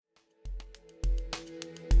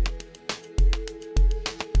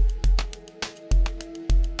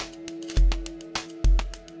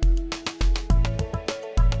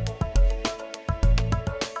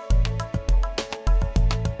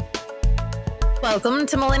Welcome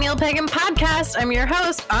to Millennial Pagan Podcast. I'm your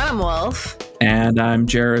host, Autumn Wolf. And I'm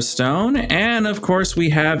Jarrah Stone. And of course, we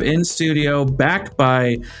have in studio, back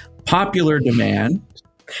by popular demand,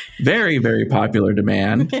 very, very popular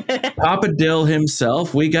demand, Papa Dill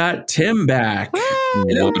himself. We got Tim back.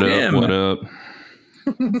 What up?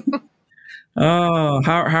 Oh,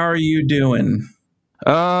 how are you doing?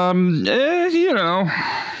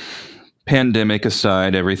 Pandemic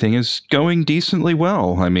aside, everything is going decently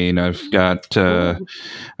well. I mean, I've got a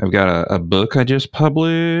book I just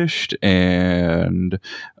published, and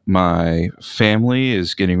my family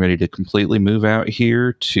is getting ready to completely move out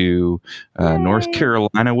here to North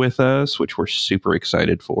Carolina with us, which we're super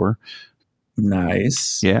excited for.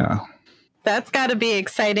 Nice. Yeah. That's got to be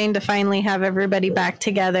exciting to finally have everybody back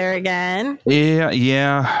together again.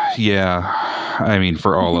 Yeah. I mean,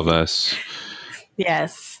 for all of us.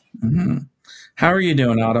 Yes. Mm-hmm. How are you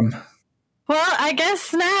doing, Autumn? Well, I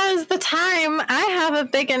guess now is the time. I have a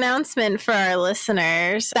big announcement for our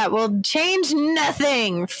listeners that will change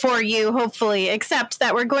nothing for you, hopefully, except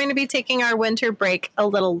that we're going to be taking our winter break a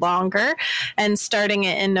little longer and starting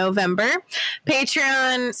it in November.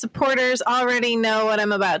 Patreon supporters already know what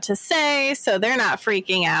I'm about to say, so they're not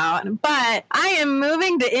freaking out. But I am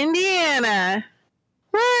moving to Indiana.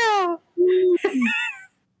 Woo!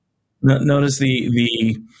 Notice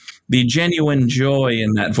the genuine joy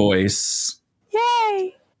in that voice.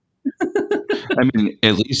 Yay! I mean,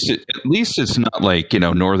 at least it's not like,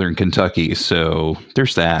 Northern Kentucky, so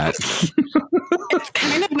there's that. It's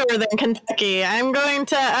kind of Northern Kentucky. I'm going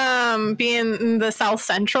to be in the south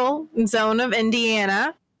central zone of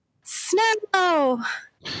Indiana. Snow!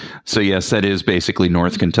 So yes, that is basically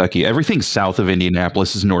North Kentucky. Everything south of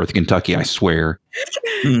Indianapolis is North Kentucky, I swear.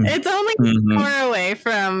 It's only an hour away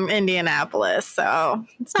from Indianapolis, so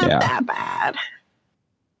it's not that bad.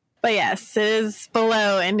 But yes, it is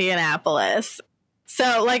below Indianapolis.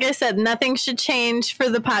 So, like I said, nothing should change for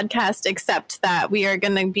the podcast except that we are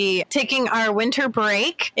going to be taking our winter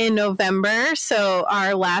break in November. So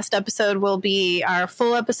our last episode will be our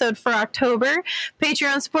full episode for October.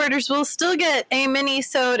 Patreon supporters will still get a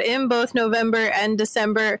mini-sode in both November and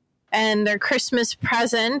December. And their Christmas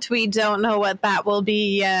present, we don't know what that will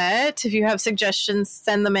be yet. If you have suggestions,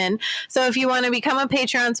 send them in. So if you want to become a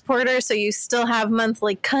Patreon supporter so you still have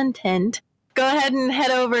monthly content, go ahead and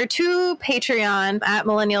head over to Patreon at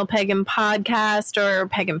Millennial Pagan Podcast or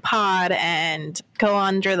Pagan Pod and go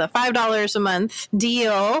under the $5 a month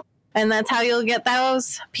deal. And that's how you'll get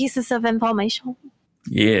those pieces of information.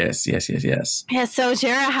 Yes. Yeah, so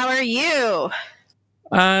Jarrah, how are you?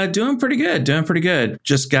 Doing pretty good.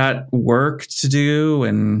 Just got work to do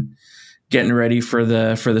and getting ready for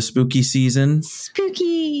the spooky season.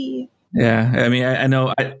 Spooky. Yeah, I mean, I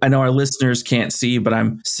know our listeners can't see, but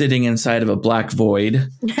I'm sitting inside of a black void.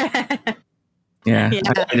 Yeah.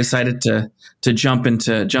 I decided to jump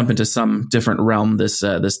into some different realm this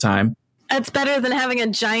time. That's better than having a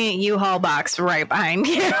giant U-Haul box right behind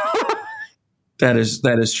you. That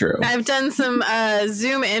is true. I've done some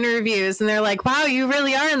Zoom interviews, and they're like, "Wow, you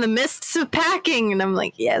really are in the midst of packing," and I'm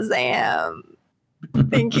like, "Yes, I am."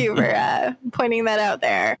 Thank you for pointing that out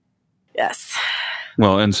there. Yes.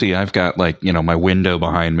 Well, and see, I've got my window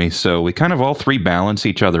behind me, so we kind of all three balance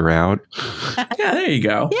each other out. Yeah, there you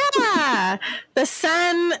go. Yeah. The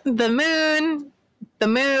sun, the moon, the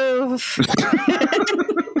move.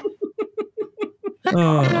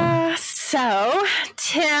 So,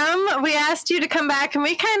 Tim, we asked you to come back, and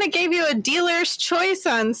we kind of gave you a dealer's choice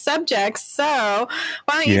on subjects. So,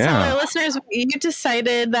 why don't you tell our listeners what you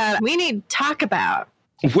decided that we need to talk about?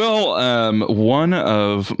 Well, one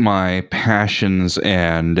of my passions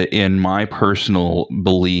and in my personal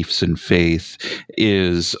beliefs and faith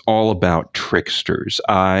is all about tricksters.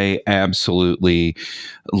 I absolutely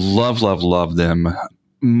love them.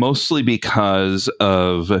 Mostly because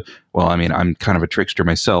of, well, I mean, I'm kind of a trickster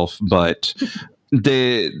myself, but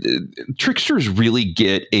the tricksters really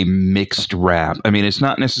get a mixed rap. I mean, it's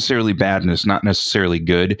not necessarily bad and it's not necessarily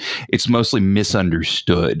good. It's mostly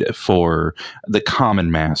misunderstood for the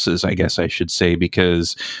common masses, I guess I should say,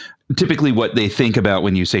 because typically what they think about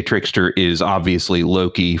when you say trickster is obviously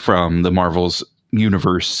Loki from the Marvel's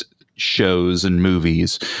universe shows and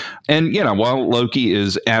movies. And, while Loki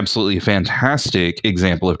is absolutely a fantastic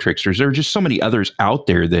example of tricksters, there are just so many others out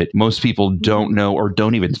there that most people don't know or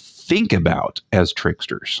don't even think about as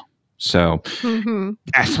tricksters. So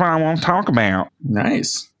that's what I want to talk about.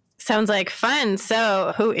 Nice. Sounds like fun.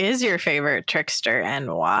 So, who is your favorite trickster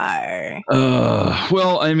and why?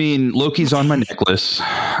 Well, I mean, Loki's on my necklace,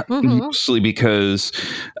 mostly because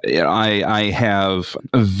I have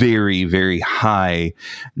a very, very high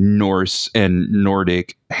Norse and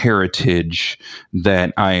Nordic heritage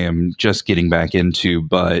that I am just getting back into.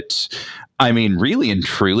 But I mean, really and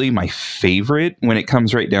truly, my favorite, when it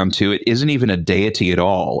comes right down to it, isn't even a deity at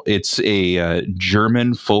all. It's a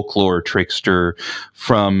German folklore trickster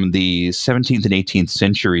from the 17th and 18th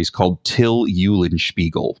centuries called Till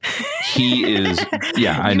Eulenspiegel. He is,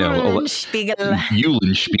 yeah, I know.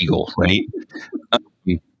 Eulenspiegel, right?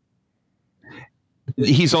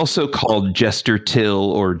 He's also called Jester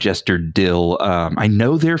Till or Jester Dill. I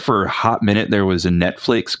know there for a hot minute there was a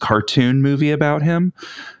Netflix cartoon movie about him.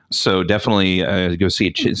 So definitely go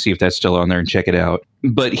see if that's still on there and check it out.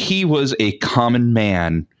 But he was a common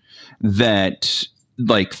man that,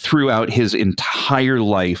 like, throughout his entire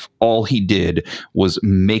life, all he did was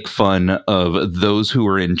make fun of those who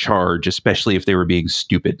were in charge, especially if they were being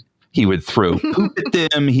stupid. He would throw poop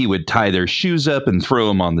at them. He would tie their shoes up and throw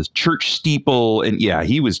them on the church steeple. And yeah,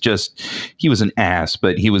 he was an ass,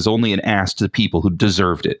 but he was only an ass to the people who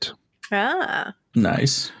deserved it. Ah,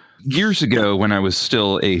 nice. Years ago, when I was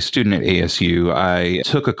still a student at ASU, I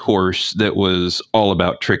took a course that was all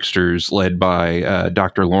about tricksters led by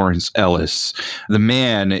Dr. Lawrence Ellis. The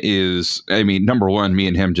man is, I mean, number one, me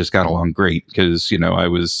and him just got along great because, I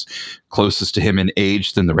was closest to him in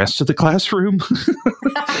age than the rest of the classroom.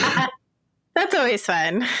 That's always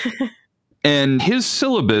fun. And his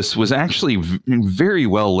syllabus was actually very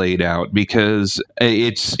well laid out because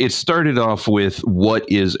it started off with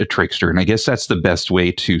what is a trickster. And I guess that's the best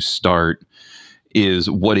way to start, is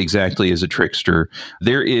what exactly is a trickster.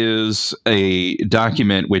 There is a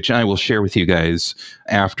document, which I will share with you guys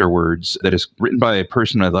afterwards, that is written by a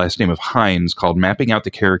person by the last name of Hines, called Mapping Out the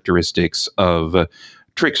Characteristics of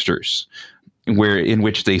Tricksters, in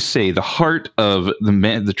which they say the heart of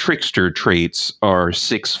the trickster traits are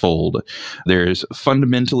sixfold. There's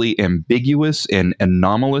fundamentally ambiguous and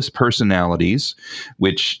anomalous personalities,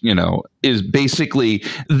 which, is basically,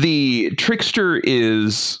 the trickster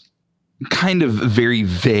is kind of very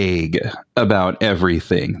vague about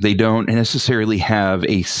everything. They don't necessarily have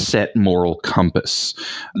a set moral compass.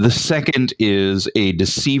 The second is a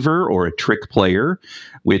deceiver or a trick player,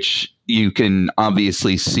 which you can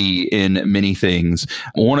obviously see in many things.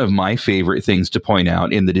 One of my favorite things to point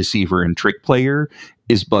out in the deceiver and trick player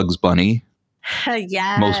is Bugs Bunny.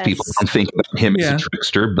 Yes. Most people don't think about him as a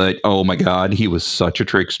trickster, but oh my God, he was such a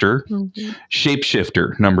trickster. Mm-hmm.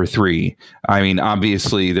 Shapeshifter, number 3. I mean,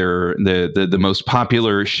 obviously, the most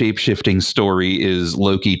popular shape-shifting story is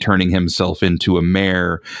Loki turning himself into a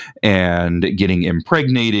mare and getting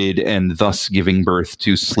impregnated and thus giving birth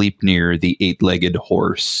to Sleipnir, the 8-legged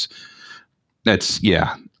horse. That's,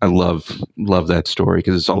 yeah, I love that story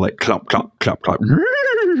because it's all like clop, clop, clop, clop.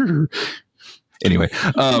 Anyway.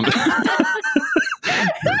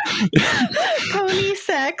 Pony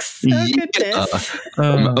sex. Oh, goodness.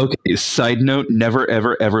 Okay, side note, never,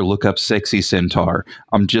 ever, ever look up Sexy Centaur.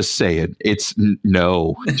 I'm just saying. It's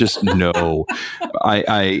no. Just no.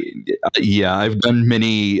 I've done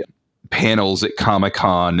many panels at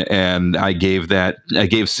Comic-Con, and I gave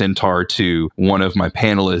Centaur to one of my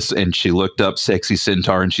panelists, and she looked up Sexy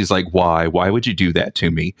Centaur, and she's like, why would you do that to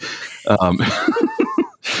me?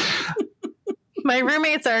 My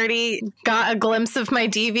roommate's already got a glimpse of my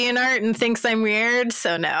DeviantArt and thinks I'm weird,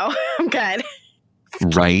 so no, I'm good.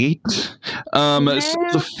 Right. So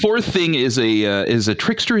the fourth thing is a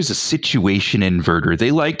trickster is a situation inverter. They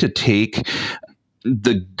like to take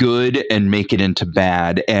the good and make it into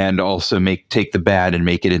bad, and also take the bad and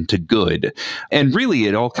make it into good. And really,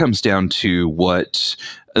 it all comes down to what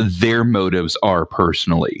their motives are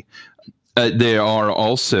personally. There are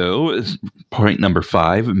also, point number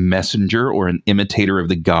 5, messenger or an imitator of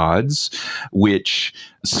the gods, which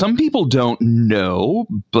some people don't know,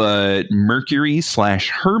 but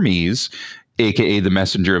Mercury/Hermes, aka the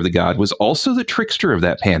messenger of the god, was also the trickster of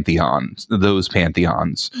those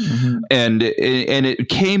pantheons. Mm-hmm. And it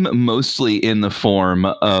came mostly in the form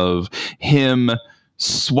of him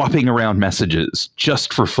swapping around messages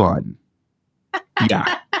just for fun.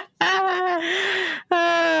 Yeah.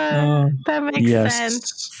 That makes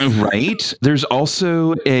sense. Right? There's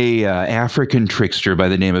also a African trickster by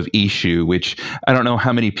the name of Ishu, which I don't know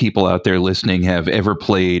how many people out there listening have ever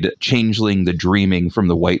played Changeling the Dreaming from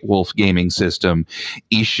the White Wolf gaming system.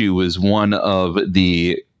 Ishu was one of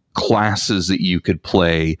the classes that you could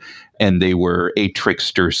play, and they were a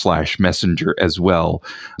trickster/messenger as well.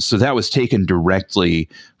 So that was taken directly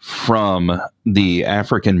from the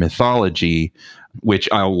African mythology, which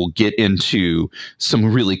I will get into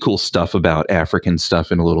some really cool stuff about African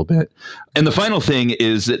stuff in a little bit. And the final thing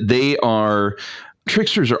is that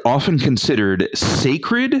tricksters are often considered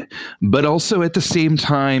sacred, but also at the same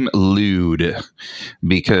time lewd,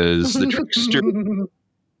 because the trickster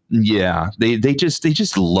Yeah, they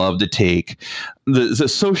just love to take the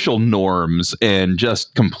social norms and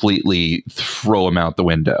just completely throw them out the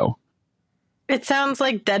window. It sounds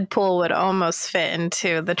like Deadpool would almost fit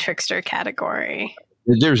into the trickster category.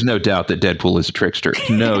 There's no doubt that Deadpool is a trickster.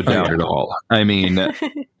 No doubt at all. I mean,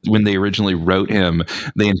 when they originally wrote him,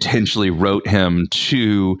 they intentionally wrote him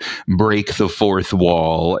to break the fourth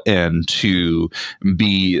wall and to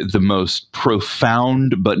be the most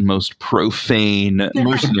profound but most profane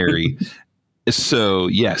mercenary. So,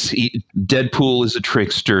 yes, Deadpool is a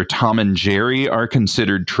trickster. Tom and Jerry are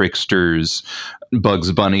considered tricksters.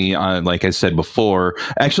 Bugs Bunny, like I said before,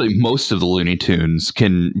 actually most of the Looney Tunes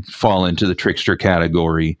can fall into the trickster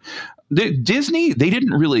category. Disney, they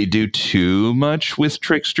didn't really do too much with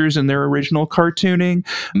tricksters in their original cartooning.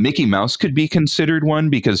 Mickey Mouse could be considered one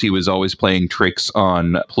because he was always playing tricks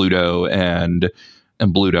on Pluto and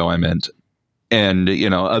Bluto, I meant. And,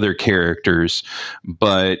 other characters,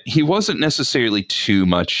 but he wasn't necessarily too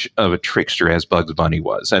much of a trickster as Bugs Bunny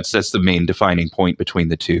was. That's the main defining point between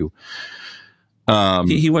the two.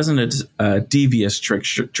 He wasn't a devious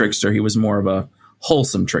trickster. He was more of a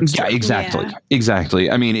wholesome trickster. Yeah, exactly.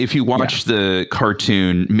 I mean, if you watch the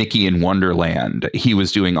cartoon Mickey in Wonderland, he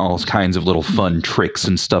was doing all kinds of little fun tricks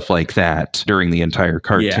and stuff like that during the entire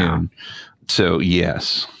cartoon. So,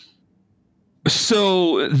 yes.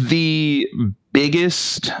 So the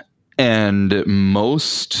biggest and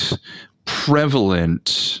most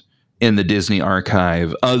prevalent in the Disney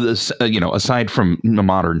archive, aside from the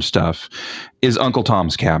modern stuff, is Uncle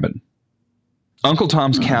Tom's Cabin. Uncle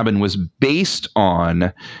Tom's Cabin was based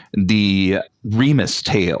on the Remus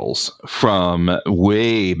tales from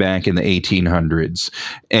way back in the 1800s.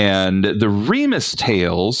 And the Remus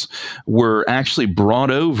tales were actually brought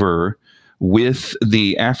over with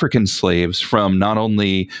the African slaves from not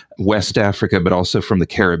only West Africa, but also from the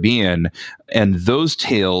Caribbean. And those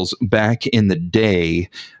tales back in the day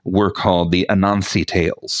were called the Anansi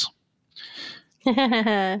tales.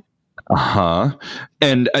 And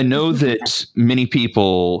I know that many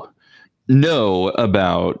people know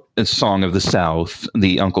about A Song of the South,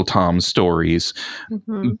 the Uncle Tom stories,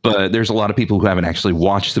 but there's a lot of people who haven't actually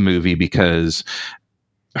watched the movie because...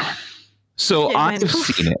 So I've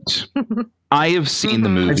seen it. I have seen the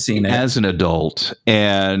movie as an adult.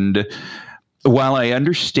 And while I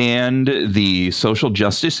understand the social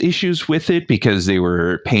justice issues with it, because they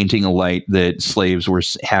were painting a light that slaves were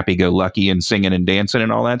happy-go-lucky and singing and dancing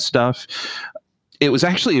and all that stuff, it was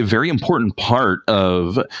actually a very important part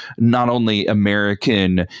of not only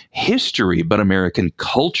American history, but American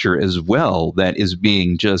culture as well, that is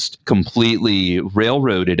being just completely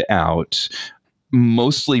railroaded out.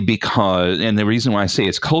 Mostly because, and the reason why I say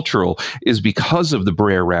it's cultural is because of the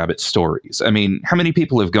Brer Rabbit stories. I mean, how many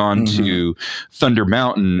people have gone to Thunder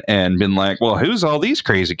Mountain and been like, well, who's all these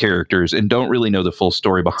crazy characters, and don't really know the full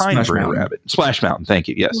story behind Brer Rabbit? Splash Mountain, thank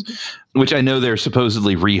you, yes. Which I know they're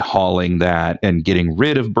supposedly rehauling that and getting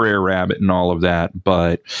rid of Brer Rabbit and all of that,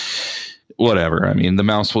 but whatever. I mean, the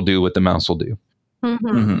mouse will do what the mouse will do.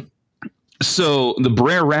 So the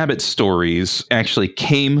Brer Rabbit stories actually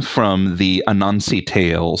came from the Anansi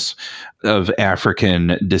tales of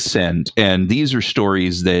African descent. And these are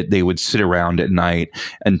stories that they would sit around at night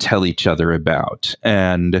and tell each other about.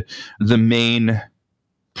 And the main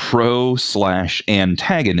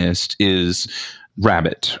pro/antagonist is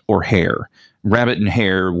Rabbit or Hare. Rabbit and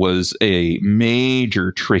Hare was a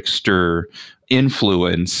major trickster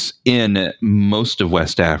influence in most of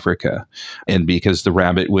West Africa. And because the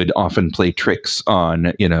rabbit would often play tricks on,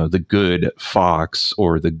 the good fox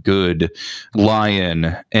or the good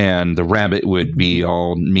lion, and the rabbit would be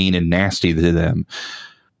all mean and nasty to them.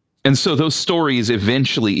 And so those stories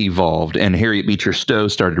eventually evolved, and Harriet Beecher Stowe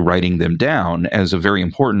started writing them down as a very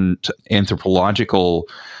important anthropological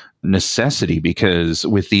necessity, because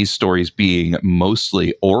with these stories being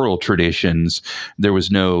mostly oral traditions, there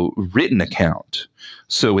was no written account.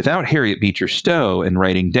 So without Harriet Beecher Stowe and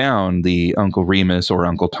writing down the Uncle Remus or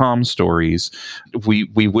Uncle Tom stories,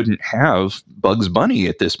 we wouldn't have Bugs Bunny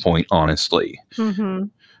at this point, honestly.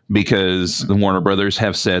 Because the Warner Brothers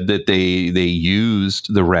have said that they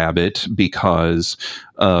used the rabbit because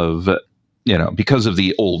of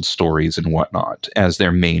the old stories and whatnot as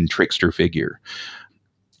their main trickster figure.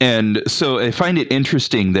 And so I find it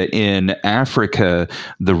interesting that in Africa,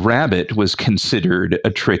 the rabbit was considered a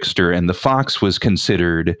trickster and the fox was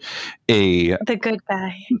considered the good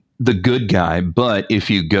guy. the good guy. But if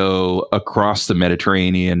you go across the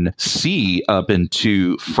Mediterranean Sea up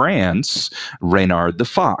into France, Reynard the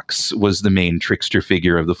Fox was the main trickster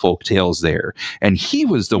figure of the folk tales there. And he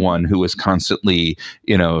was the one who was constantly,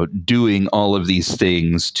 doing all of these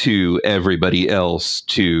things to everybody else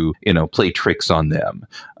to, play tricks on them.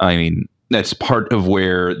 I mean, that's part of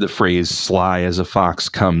where the phrase sly as a fox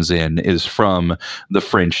comes in, is from the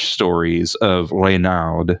French stories of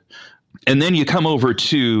Reynard. And then you come over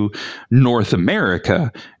to North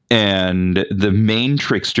America, and the main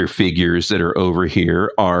trickster figures that are over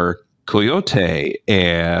here are Coyote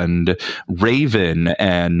and Raven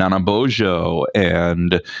and Nanabojo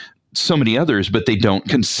and so many others, but they don't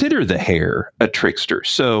consider the hare a trickster.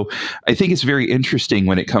 So I think it's very interesting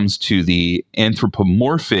when it comes to the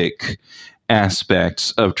anthropomorphic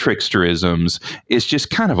aspects of tricksterisms. It's just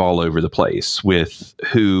kind of all over the place with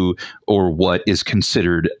who or what is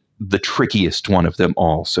considered the trickiest one of them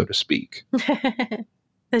all, so to speak.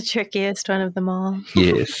 The trickiest one of them all.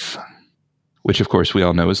 Yes. Which, of course, we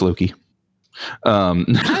all know is Loki. I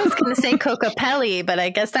was going to say Kokopelli, but I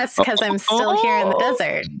guess that's because I'm still here in the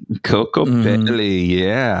desert. Kokopelli,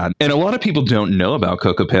 yeah. And a lot of people don't know about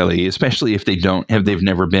Kokopelli, especially if they've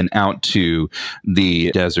never been out to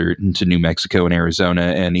the desert, into New Mexico and Arizona,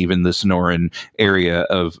 and even the Sonoran area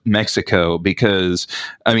of Mexico, because,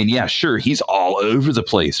 I mean, yeah, sure, he's all over the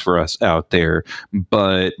place for us out there.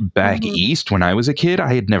 But back east, when I was a kid,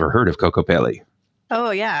 I had never heard of Kokopelli.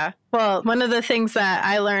 Oh, yeah. Well, one of the things that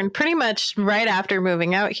I learned pretty much right after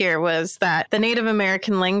moving out here was that the Native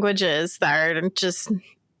American languages that are just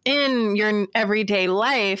in your everyday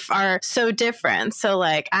life are so different. So,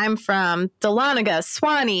 like, I'm from Dahlonega,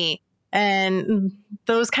 Swanee, and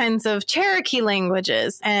those kinds of Cherokee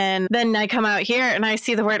languages. And then I come out here and I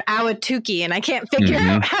see the word Ahwatukee, and I can't figure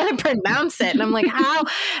out how to pronounce it. And I'm like, how?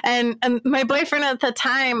 And my boyfriend at the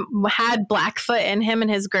time had Blackfoot in him,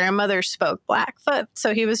 and his grandmother spoke Blackfoot.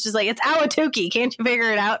 So he was just like, it's Ahwatukee. Can't you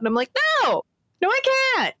figure it out? And I'm like, no, I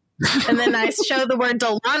can't. And then I show the word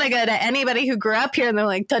Dahlonega to anybody who grew up here, and they're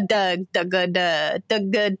like, I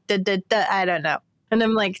don't know. And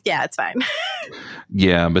I'm like, yeah, it's fine.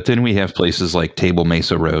 Yeah, but then we have places like Table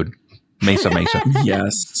Mesa Road. Mesa.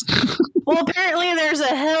 Yes. Well, apparently there's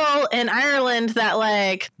a hill in Ireland that,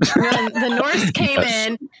 like, when the Norse came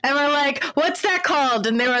in, and we're like, what's that called?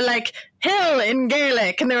 And they were like, hill in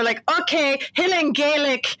Gaelic. And they were like, okay, hill in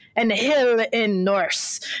Gaelic and hill in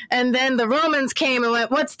Norse. And then the Romans came and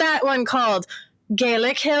went, what's that one called?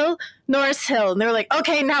 Gaelic hill, Norse hill. And they're like,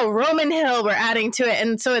 okay, now Roman hill, we're adding to it.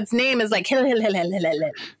 And so its name is like hill.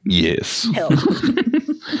 Yes. Hill.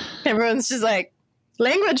 Everyone's just like,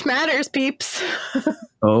 language matters, peeps.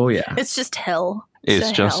 Oh, yeah. It's just hill.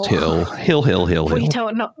 It's just hill. Hill.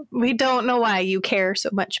 We don't know why you care so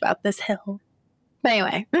much about this hill. But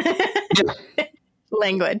anyway.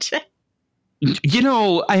 Language.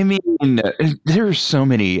 I mean, there's so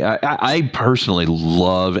many. I personally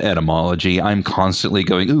love etymology. I'm constantly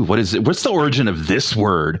going, ooh, what is it? What's the origin of this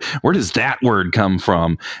word? Where does that word come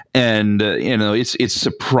from? And, it's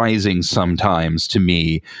surprising sometimes to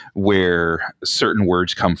me where certain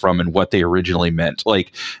words come from and what they originally meant.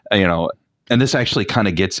 Like, and this actually kind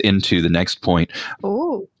of gets into the next point.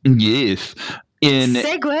 Oh. Yes.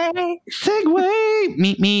 Segue.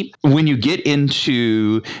 Meep. When you get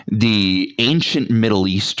into the ancient Middle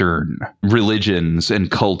Eastern religions and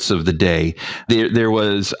cults of the day, there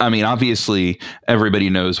was, I mean, obviously everybody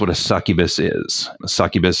knows what a succubus is. A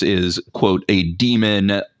succubus is, quote, a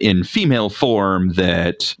demon in female form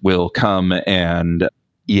that will come and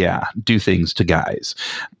do things to guys.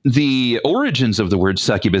 The origins of the word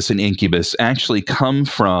succubus and incubus actually come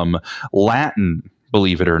from Latin,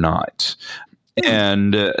 believe it or not.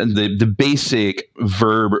 And the basic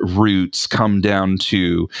verb roots come down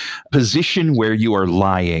to position where you are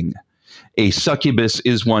lying. A succubus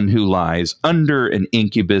is one who lies under, an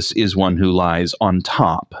incubus is one who lies on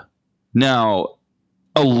top. Now,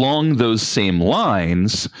 along those same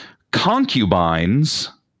lines, concubines,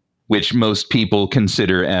 which most people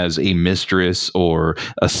consider as a mistress or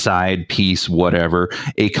a side piece, whatever,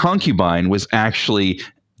 a concubine was actually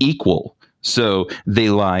equal. So they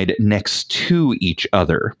lied next to each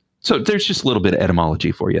other. So there's just a little bit of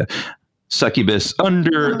etymology for you. Succubus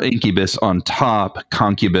under, incubus on top,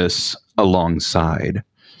 concubus alongside.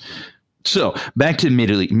 So back to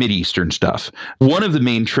Mid-Eastern stuff. One of the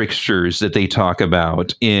main tricksters that they talk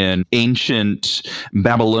about in ancient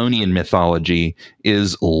Babylonian mythology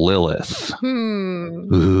is Lilith.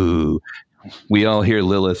 Ooh. We all hear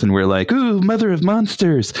Lilith and we're like, ooh, mother of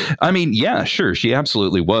monsters. I mean, yeah, sure. She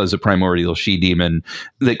absolutely was a primordial she-demon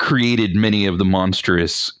that created many of the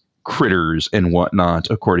monstrous critters and whatnot,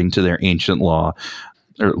 according to their ancient law,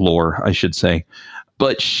 or lore, I should say.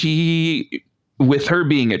 But she, with her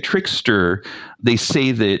being a trickster, they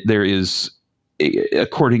say that there is,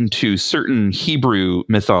 according to certain Hebrew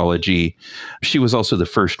mythology, she was also the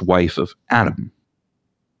first wife of Adam.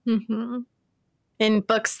 Mm-hmm. In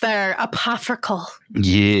books that are apocryphal.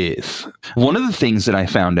 Yes. One of the things that I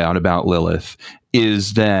found out about Lilith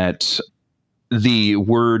is that the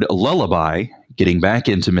word lullaby, getting back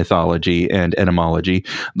into mythology and etymology,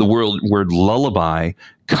 the word lullaby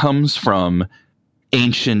comes from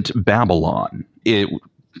ancient Babylon. It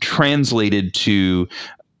translated to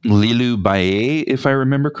Lilu-Bae, if I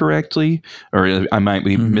remember correctly, or I might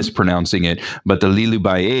be mispronouncing it, but the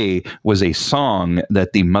Lilu-Bae was a song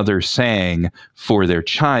that the mother sang for their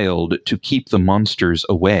child to keep the monsters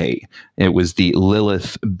away. It was the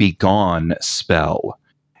Lilith Begone spell,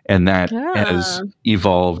 and that has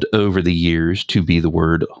evolved over the years to be the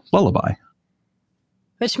word lullaby.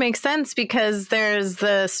 Which makes sense because there's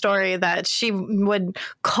the story that she would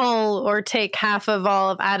cull or take half of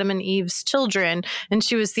all of Adam and Eve's children. And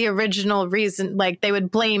she was the original reason, like they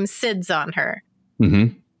would blame SIDS on her.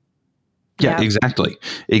 Mm-hmm. Yeah,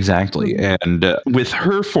 exactly. And with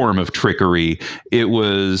her form of trickery, it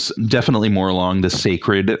was definitely more along the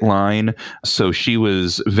sacred line. So she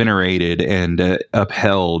was venerated and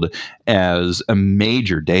upheld as a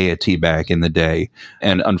major deity back in the day.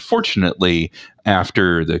 And unfortunately,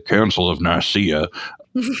 after the Council of Nicaea,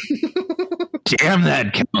 damn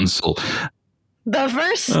that council. The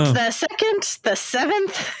first, the second, the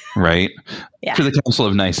seventh. Right. Yeah. For the Council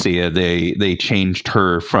of Nicaea, they changed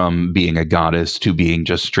her from being a goddess to being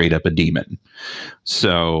just straight up a demon.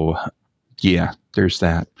 So, yeah, there's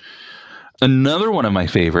that. Another one of my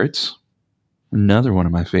favorites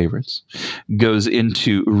goes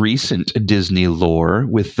into recent Disney lore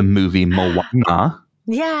with the movie Moana.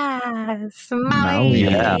 Yes, Maui.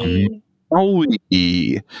 Yeah.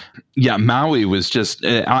 Maui. Yeah, Maui was just.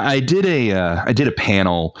 I did a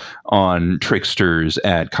panel on tricksters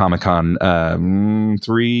at Comic-Con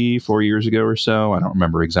 3-4 years ago or so. I don't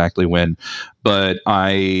remember exactly when, but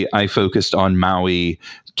I focused on Maui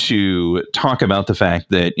to talk about the fact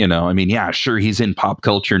that, sure, he's in pop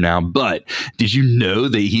culture now, but did you know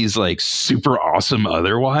that he's like super awesome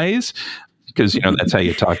otherwise? Because that's how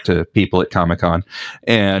you talk to people at Comic-Con,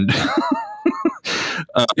 and.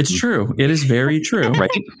 It's true. It is very true. Right.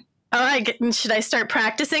 All right. Should I start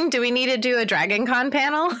practicing? Do we need to do a Dragon Con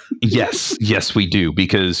panel? Yes, we do.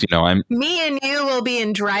 Because, me and you will be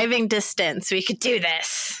in driving distance. We could do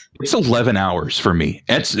this. It's 11 hours for me.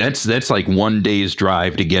 That's like 1 day's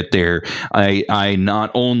drive to get there. I not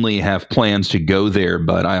only have plans to go there,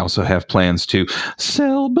 but I also have plans to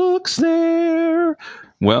sell books there.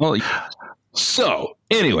 Well, so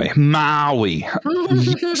anyway, Maui.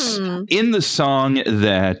 In the song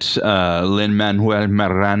that Lin-Manuel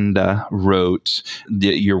Miranda wrote,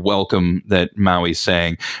 You're Welcome, that Maui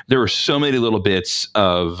sang, there were so many little bits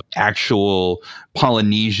of actual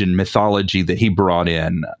Polynesian mythology that he brought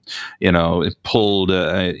in.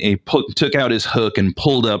 Took out his hook and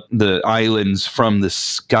pulled up the islands from the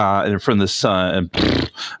sky, from the sun,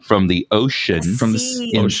 from the ocean, from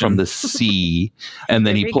the sea, and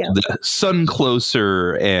then he pulled the sun closer,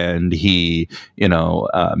 and he,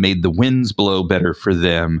 made the winds blow better for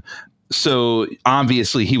them. So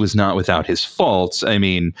obviously he was not without his faults. I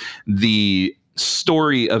mean, the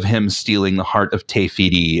story of him stealing the heart of Te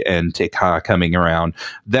Fiti and Te Ka coming around,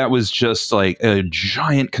 that was just like a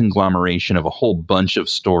giant conglomeration of a whole bunch of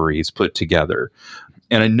stories put together.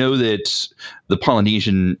 And I know that the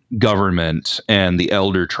Polynesian government and the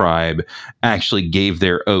Elder Tribe actually gave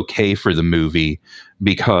their okay for the movie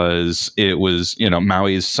because it was,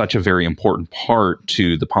 Maui is such a very important part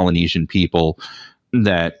to the Polynesian people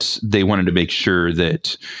that they wanted to make sure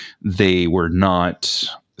that they were not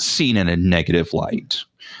seen in a negative light.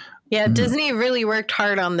 Yeah, Disney really worked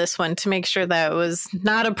hard on this one to make sure that it was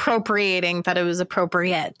not appropriating, that it was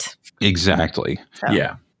appropriate. Exactly. So.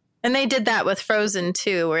 Yeah. And they did that with Frozen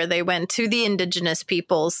too, where they went to the indigenous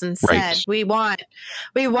peoples and said, we want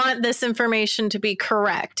this information to be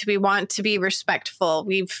correct. We want to be respectful.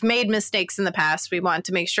 We've made mistakes in the past. We want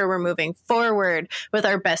to make sure we're moving forward with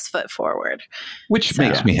our best foot forward. Which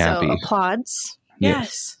makes me happy. So applauds.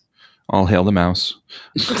 Yes. All hail the mouse.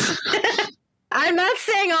 I'm not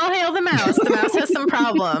saying all hail the mouse. The mouse has some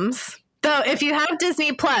problems. Though, if you have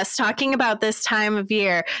Disney Plus, talking about this time of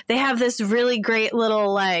year, they have this really great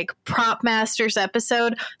little Prop Masters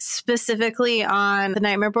episode specifically on The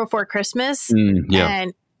Nightmare Before Christmas.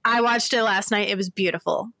 And I watched it last night. It was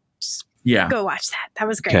beautiful. Just Yeah. Go watch that. That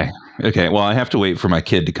was great. Okay. Well, I have to wait for my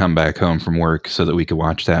kid to come back home from work so that we can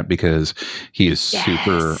watch that, because he is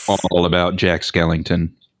super all about Jack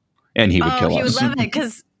Skellington, and he would kill us. He would love it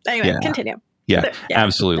because, anyway, continue. Yeah,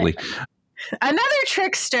 absolutely. Another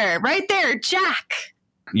trickster right there, Jack.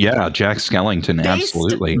 Yeah, Jack Skellington,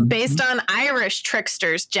 absolutely. Based on Irish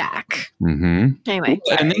tricksters, Jack. Mm-hmm. Anyway.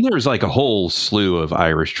 And then there's like a whole slew of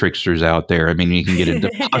Irish tricksters out there. I mean, you can get into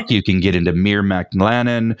Puck, you can get into Mir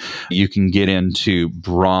McLannan, you can get into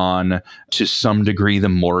Braun, to some degree the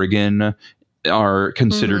Morgan are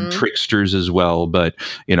considered tricksters as well. But,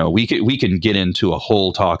 you know, we can get into a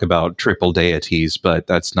whole talk about triple deities, but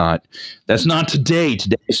that's not today.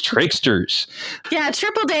 Today's tricksters. Yeah,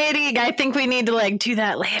 triple deity. I think we need to like do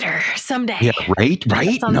that later someday. Yeah, right.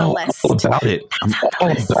 No, I'm all about it. I'm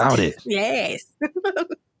all about it. Yes.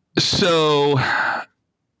 So let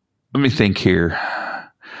me think here.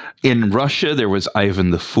 In Russia, there was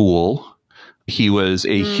Ivan the Fool. He was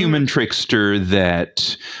a human trickster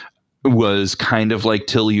that was kind of like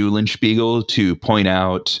Till Eulenspiegel, to point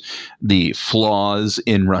out the flaws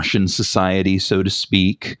in Russian society, so to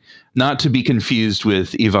speak. Not to be confused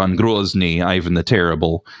with Ivan Grozny, Ivan the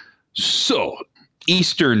Terrible. So,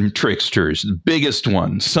 Eastern tricksters, the biggest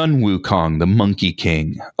one, Sun Wukong, the Monkey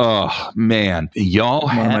King. Oh, man. Y'all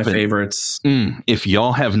one of my favorites. If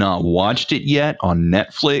y'all have not watched it yet on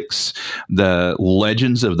Netflix, The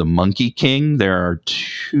Legends of the Monkey King, there are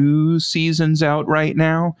 2 seasons out right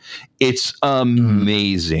now. It's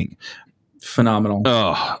amazing. Phenomenal.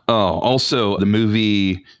 Also, the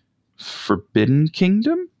movie Forbidden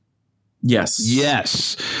Kingdom?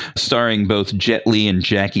 Yes. Starring both Jet Li and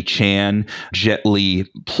Jackie Chan. Jet Li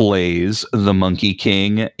plays the Monkey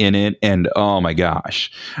King in it, and oh my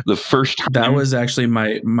gosh, the first time, that was actually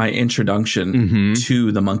my introduction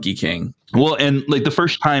to the Monkey King. Well, and like the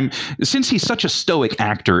first time, since he's such a stoic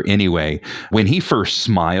actor anyway, when he first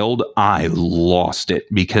smiled, I lost it,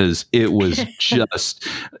 because it was just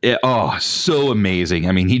so amazing.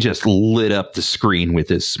 I mean, he just lit up the screen with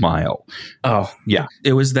his smile. Oh yeah,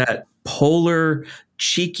 it was that polar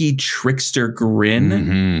cheeky trickster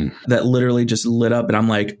grin that literally just lit up, and I'm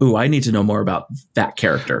like, ooh, I need to know more about that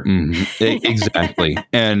character. Exactly.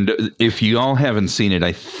 And if you all haven't seen it,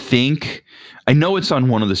 I know it's on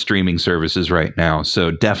one of the streaming services right now, so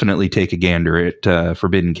definitely take a gander at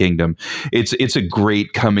Forbidden Kingdom. It's a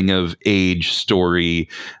great coming of age story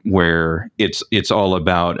where it's all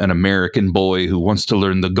about an American boy who wants to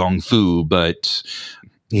learn the Gong Fu, but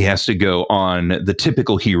he has to go on the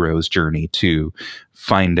typical hero's journey to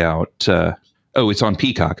find out. It's on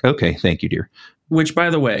Peacock. Okay, thank you, dear. Which, by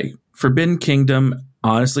the way, Forbidden Kingdom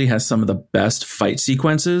honestly has some of the best fight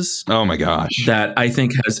sequences. Oh my gosh, that I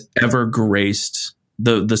think has ever graced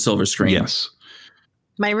the silver screen. Yes.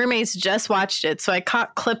 My roommates just watched it, so I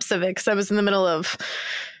caught clips of it because I was in the middle of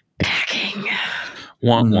packing.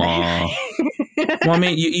 Wah wah. Well, I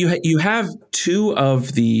mean, you have 2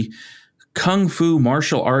 of the Kung Fu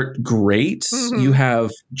martial art greats. You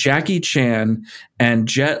have Jackie Chan and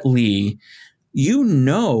Jet Li. You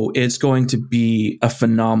know it's going to be a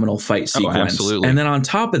phenomenal fight sequence. Oh, absolutely. And then on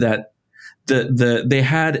top of that, they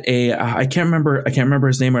had I can't remember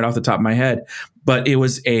his name right off the top of my head, but it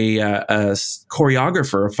was a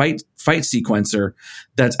choreographer, a fight sequencer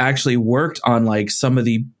that's actually worked on like some of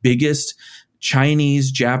the biggest Chinese,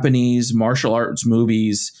 Japanese martial arts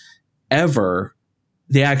movies ever.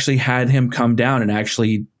 They actually had him come down and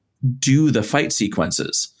actually do the fight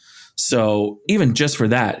sequences. So even just for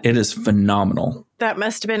that, it is phenomenal. That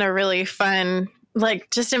must have been a really fun,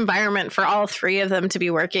 like, just environment for all 3 of them to be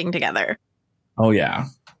working together. Oh, yeah.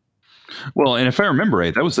 Well, and if I remember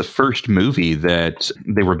right, that was the first movie that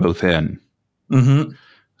they were both in.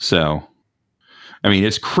 So, I mean,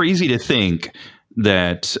 it's crazy to think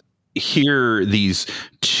that here these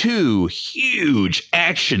 2 huge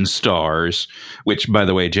action stars, which, by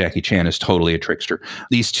the way, Jackie Chan is totally a trickster.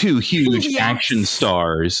 These 2 huge action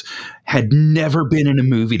stars had never been in a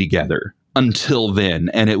movie together until then,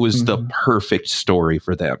 and it was the perfect story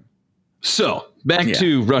for them. So, back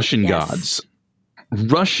to Russian gods.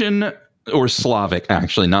 Russian or Slavic,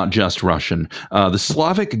 actually, not just Russian. The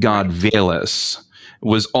Slavic god Veles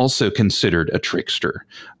was also considered a trickster.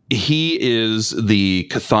 He is the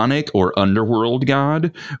chthonic or underworld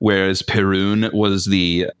god, whereas Perun was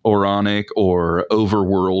the Oronic or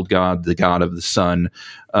overworld god, the god of the sun,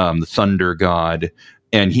 the thunder god.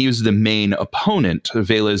 And he was the main opponent.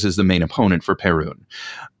 Veles is the main opponent for Perun.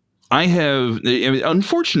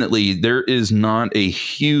 Unfortunately, there is not a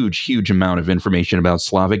huge amount of information about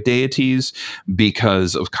Slavic deities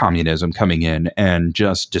because of communism coming in and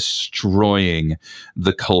just destroying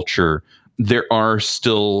the culture. There are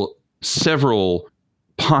still several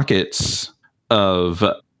pockets of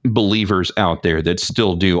believers out there that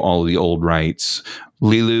still do all of the old rites.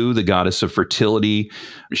 Lilu, the goddess of fertility,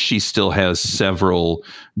 she still has several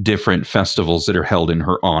different festivals that are held in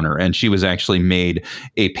her honor. And she was actually made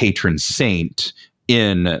a patron saint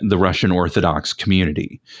in the Russian Orthodox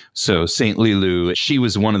community. So Saint Lilu, she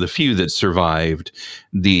was one of the few that survived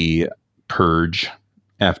the purge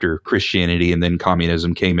after Christianity and then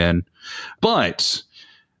communism came in. But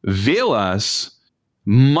Velas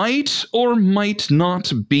might or might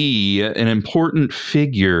not be an important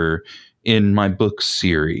figure in my book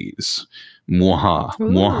series. Mwaha.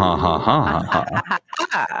 Mwaha.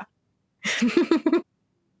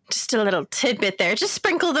 Just a little tidbit there. Just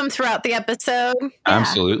sprinkle them throughout the episode. Yeah.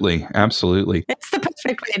 Absolutely. It's the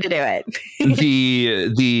perfect way to do it.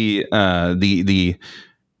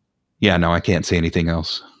 Yeah, no, I can't say anything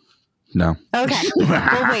else. No. Okay.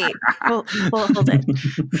 We'll wait. We'll hold it.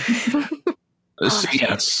 So,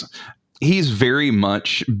 yes, he's very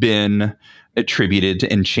much been attributed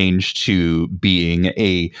and changed to being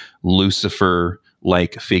a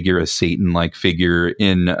Lucifer-like figure, a Satan-like figure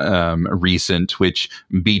in recent, which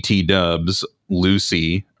BT dubs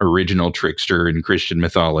Lucy, original trickster in Christian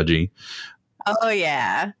mythology. Oh,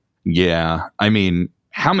 yeah. Yeah. I mean,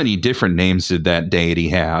 how many different names did that deity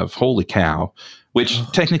have? Holy cow. Which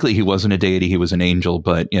technically he wasn't a deity, he was an angel,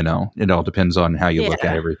 but, it all depends on how you look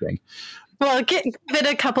at everything. Well, give it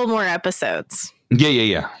a couple more episodes.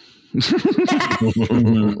 Yeah. I'm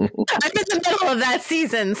in the middle of that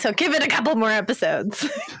season, so give it a couple more episodes.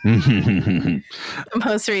 The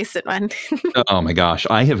most recent one. Oh my gosh.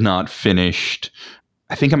 I have not finished.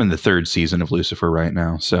 I think I'm in the 3rd season of Lucifer right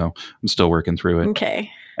now, so I'm still working through it. Okay.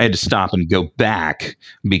 I had to stop and go back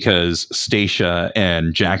because Stacia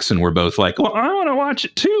and Jackson were both like, well, I want to watch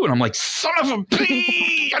it too. And I'm like, son of a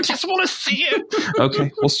bee, I just want to see it. Okay,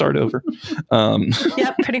 we'll start over.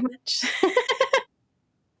 Yep, pretty much.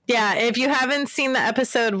 Yeah, if you haven't seen the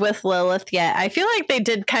episode with Lilith yet, I feel like they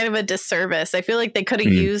did kind of a disservice. I feel like they could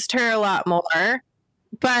have used her a lot more,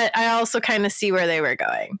 but I also kind of see where they were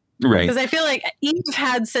going. Right. Because I feel like Eve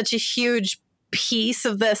had such a huge piece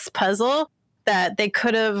of this puzzle that they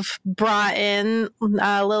could have brought in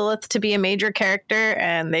Lilith to be a major character,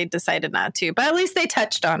 and they decided not to. But at least they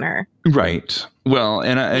touched on her. Right. Well,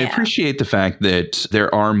 and I appreciate the fact that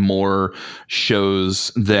there are more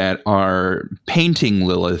shows that are painting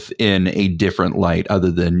Lilith in a different light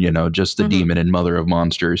other than, just the demon and mother of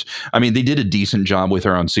monsters. I mean, they did a decent job with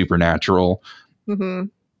her on Supernatural.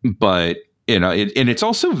 But, and it's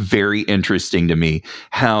also very interesting to me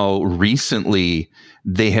how recently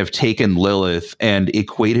they have taken Lilith and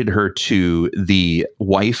equated her to the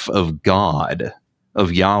wife of God,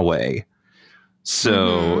 of Yahweh.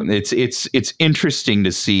 So it's interesting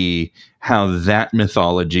to see how that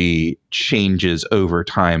mythology changes over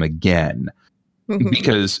time again.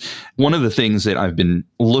 Because one of the things that I've been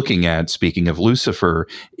looking at, speaking of Lucifer,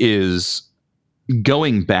 is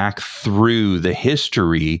going back through the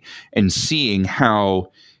history and seeing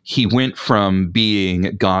how he went from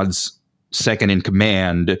being God's second in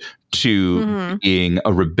command to being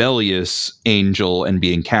a rebellious angel and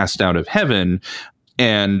being cast out of heaven.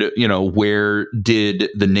 And, where did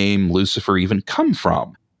the name Lucifer even come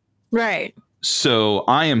from? Right. So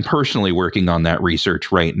I am personally working on that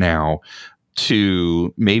research right now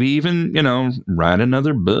to maybe even, write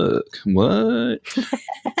another book. What?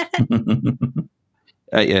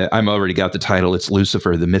 I'm already got the title. It's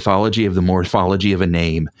Lucifer, the mythology of the morphology of a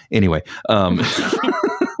name. Anyway. Well,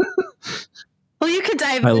 you could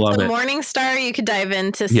dive into Morningstar. You could dive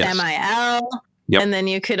into Samael. Yep. And then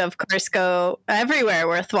you could, of course, go everywhere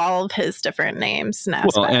with all of his different names and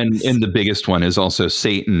aspects. Well, and the biggest one is also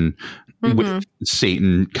Satan, with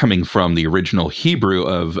Satan coming from the original Hebrew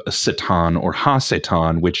of Satan or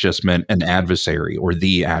Ha-Satan, which just meant an adversary or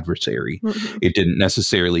the adversary. It didn't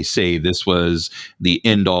necessarily say this was the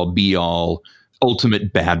end-all, be-all,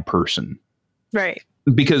 ultimate bad person. Right.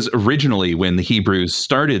 Because originally when the Hebrews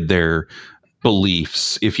started their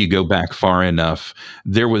beliefs, if you go back far enough,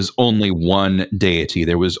 there was only one deity.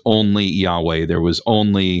 There was only Yahweh. There was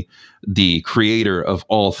only the creator of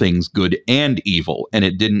all things good and evil. And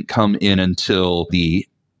it didn't come in until the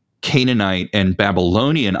Canaanite and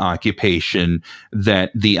Babylonian occupation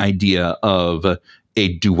that the idea of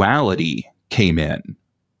a duality came in.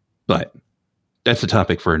 But that's a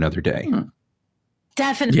topic for another day.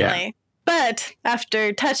 Definitely. Yeah. But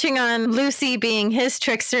after touching on Lucy being his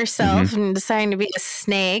trickster self and deciding to be a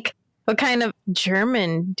snake, what kind of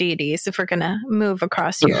German deities, if we're going to move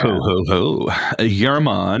across Europe?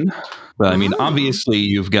 Yerman. Well, I mean, obviously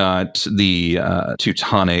you've got the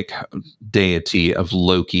Teutonic deity of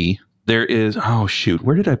Loki, There is, oh shoot,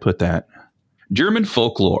 where did I put that? German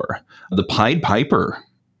folklore. The Pied Piper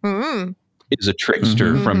is a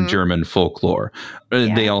trickster from German folklore.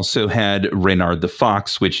 They also had Reynard the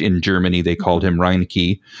Fox, which in Germany they called him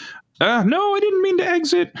Reineke. No, I didn't mean to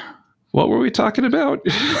exit. What were we talking about?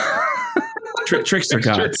 Trickster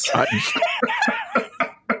gods.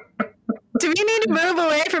 Do we need to move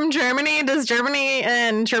away from Germany? Does Germany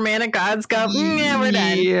and Germanic gods go, yeah, we're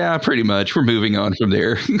done? Yeah, pretty much. We're moving on from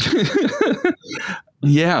there.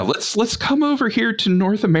 Yeah, let's come over here to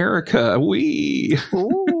North America.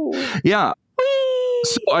 Yeah.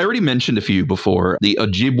 So I already mentioned a few before. The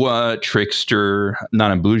Ojibwa trickster,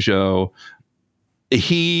 Nanabujo.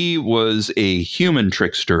 He was a human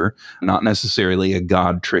trickster, not necessarily a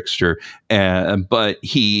god trickster, but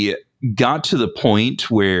he got to the point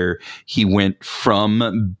where he went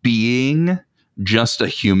from being just a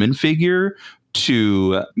human figure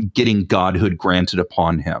to getting godhood granted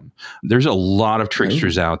upon him. There's a lot of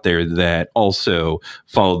tricksters out there that also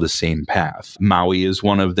follow the same path. Maui is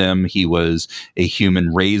one of them. He was a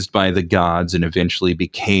human raised by the gods and eventually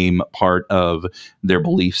became part of their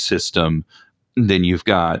belief system. Then you've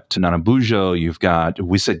got Nanabujo, you've got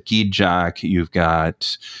Wisagijak, you've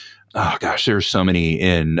got, oh gosh, there's so many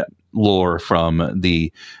in lore from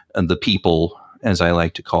the people, as I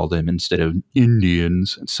like to call them, instead of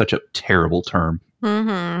Indians. It's such a terrible term.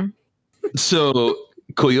 So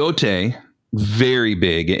Coyote, very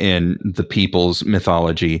big in the people's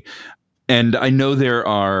mythology. And I know there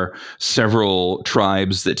are several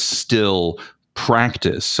tribes that still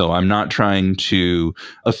practice. So I'm not trying to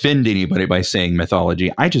offend anybody by saying mythology.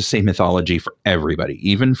 I just say mythology for everybody,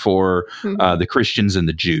 even for the Christians and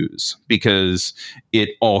the Jews, because it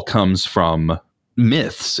all comes from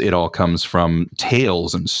myths. It all comes from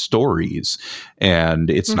tales and stories, and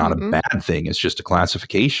it's not a bad thing. It's just a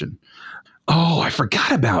classification. Oh, I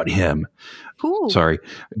forgot about him. Ooh. Sorry.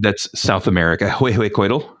 That's South America.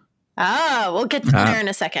 Huehuecoatl. Oh, we'll get to there in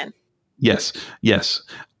a second. Yes.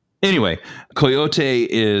 Anyway, Coyote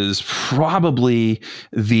is probably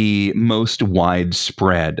the most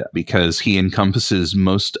widespread because he encompasses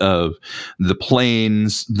most of the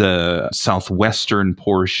plains, the southwestern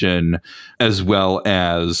portion, as well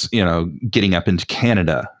as, getting up into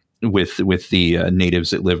Canada with the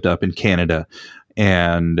natives that lived up in Canada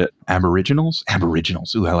and Aboriginals.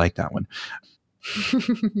 Ooh, I like that one.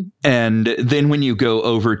 And then when you go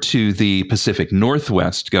over to the Pacific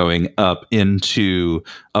Northwest, going up through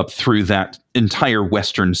that entire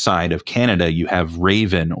western side of Canada, you have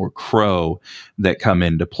Raven or Crow that come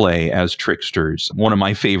into play as tricksters. One of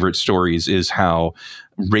my favorite stories is how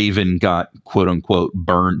Raven got quote unquote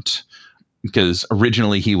burnt, because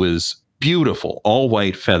originally he was beautiful, all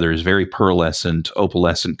white feathers, very pearlescent,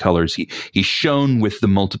 opalescent colors. He shone with the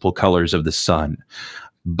multiple colors of the sun.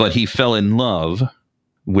 But he fell in love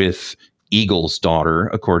with Eagle's daughter,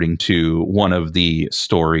 according to one of the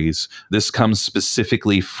stories. This comes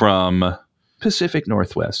specifically from Pacific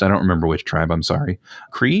Northwest. I don't remember which tribe, I'm sorry.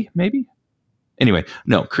 Cree, maybe? Anyway,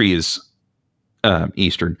 no, Cree is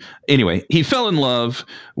Eastern. Anyway, he fell in love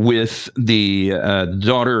with the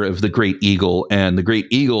daughter of the Great Eagle, and the Great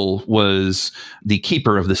Eagle was the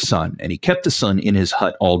keeper of the sun, and he kept the sun in his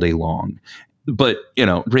hut all day long. But,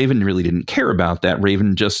 Raven really didn't care about that.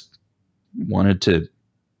 Raven just wanted to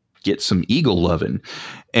get some eagle loving.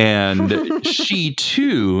 And she,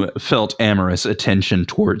 too, felt amorous attention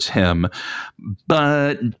towards him.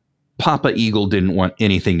 But Papa Eagle didn't want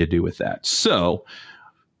anything to do with that. So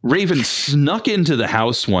Raven snuck into the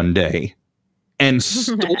house one day and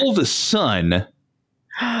stole the sun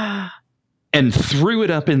and threw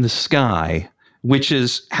it up in the sky, which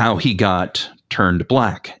is how he got turned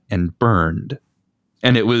black and burned.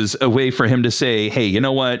 And it was a way for him to say, hey, you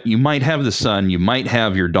know what? You might have the son, you might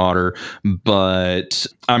have your daughter, but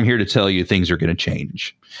I'm here to tell you things are going to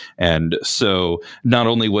change. And so not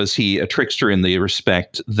only was he a trickster in the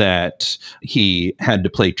respect that he had to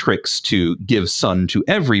play tricks to give sun to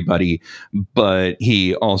everybody, but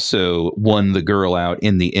he also won the girl out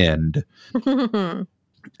in the end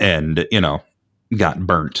and, got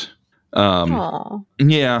burnt.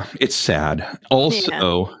 Yeah, it's sad.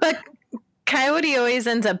 Also, but Coyote always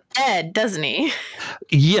ends up dead, doesn't he?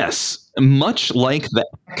 Yes, much like the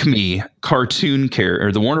Acme cartoon character,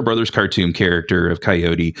 or the Warner Brothers cartoon character of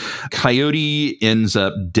Coyote. Coyote ends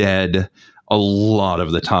up dead a lot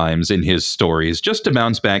of the times in his stories, just to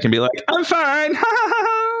bounce back and be like, "I'm fine."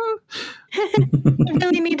 I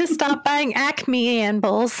really need to stop buying Acme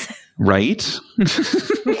animals. Right?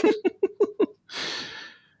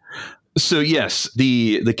 So yes,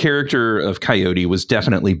 the character of Coyote was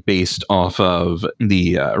definitely based off of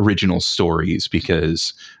the original stories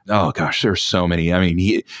because, oh gosh, there's so many. I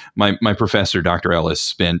mean, my professor, Dr. Ellis,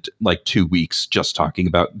 spent like 2 weeks just talking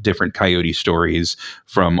about different Coyote stories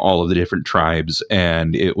from all of the different tribes,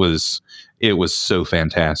 and it was so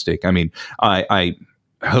fantastic. I mean, I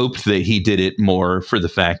hoped that he did it more for the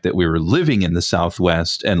fact that we were living in the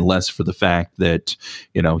Southwest and less for the fact that,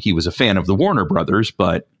 he was a fan of the Warner Brothers,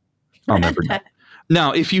 but I'll never know.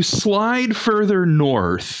 Now, if you slide further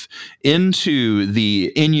north into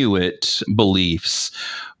the Inuit beliefs,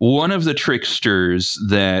 one of the tricksters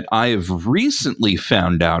that I have recently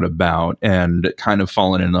found out about and kind of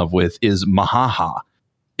fallen in love with is Mahaha.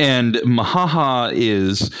 And Mahaha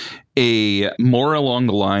is more along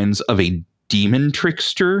the lines of a demon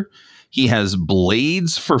trickster. He has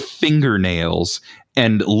blades for fingernails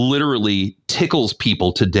and literally tickles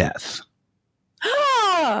people to death.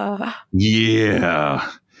 Yeah.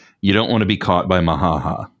 You don't want to be caught by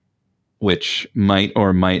Mahaha, which might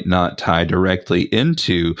or might not tie directly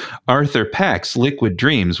into Arthur Pack's Liquid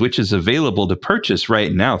Dreams, which is available to purchase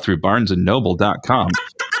right now through barnesandnoble.com.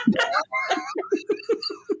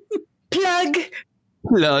 Plug.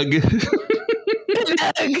 Plug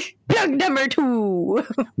number 2.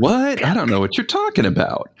 What? I don't know what you're talking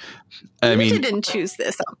about. I mean, you didn't choose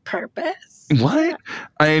this on purpose. What?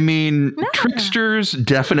 I mean, no. Tricksters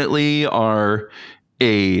definitely are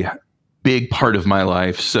a big part of my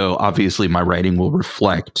life. So obviously my writing will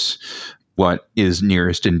reflect what is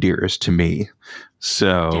nearest and dearest to me.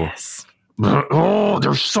 So, yes. Oh,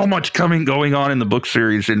 there's so much going on in the book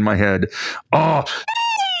series in my head. Oh,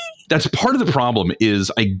 that's part of the problem is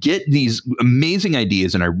I get these amazing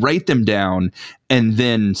ideas and I write them down and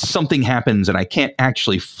then something happens and I can't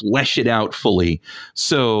actually flesh it out fully.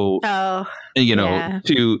 So, to go.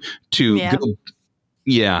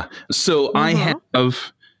 Yeah. So I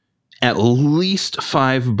have at least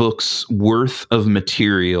 5 books worth of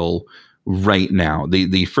material right now.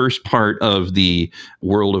 The first part of the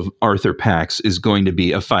World of Arthur Pax is going to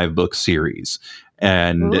be a 5-book series.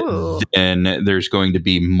 And then there's going to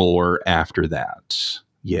be more after that.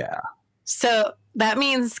 Yeah. So that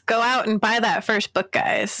means go out and buy that first book,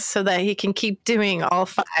 guys, so that he can keep doing all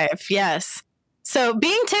 5. Yes. So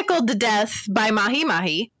Being Tickled to Death by Mahi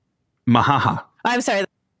Mahi. Mahaha. I'm sorry.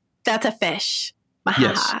 That's a fish. Mahaha.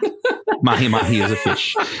 Yes. Mahi Mahi is a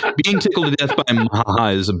fish. Being Tickled to Death by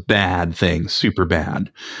Mahaha is a bad thing. Super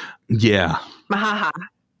bad. Yeah.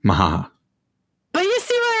 Mahaha. But you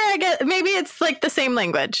see where I get, maybe it's like the same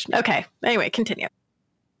language. Okay. Anyway, continue.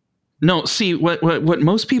 No, see, what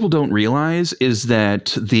most people don't realize is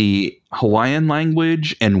that the Hawaiian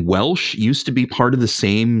language and Welsh used to be part of the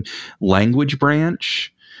same language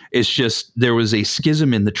branch. It's just there was a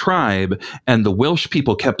schism in the tribe, and the Welsh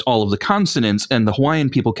people kept all of the consonants, and the Hawaiian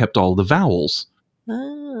people kept all of the vowels.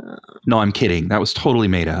 Oh. No, I'm kidding. That was totally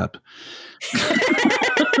made up.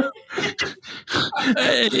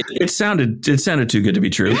 It sounded too good to be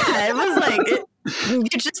true. Yeah, it was like you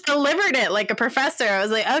just delivered it like a professor. I was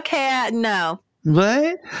like, okay, no.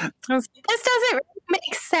 What? This doesn't really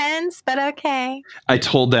make sense, but okay. I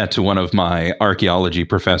told that to one of my archaeology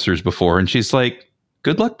professors before, and she's like,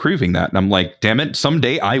 good luck proving that. And I'm like, damn it,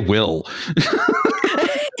 someday I will.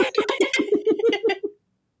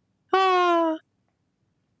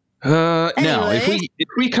 Now, if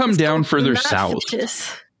we come down further south.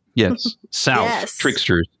 Yes, south, yes.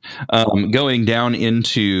 Tricksters. Going down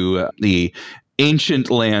into the ancient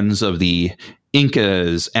lands of the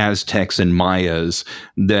Incas, Aztecs, and Mayas,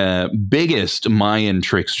 the biggest Mayan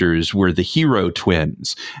tricksters were the hero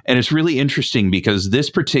twins. And it's really interesting because this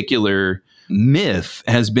particular myth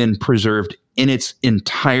has been preserved in its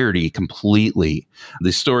entirety completely.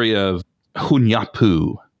 The story of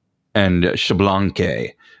Hunyapu and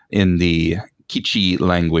Xbalanque in the Quiche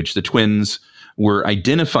language, the twins were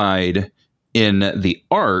identified in the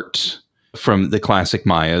art from the classic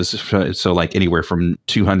Mayas, so like anywhere from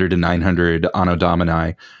 200 to 900 Anno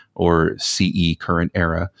Domini or CE current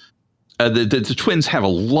era. The twins have a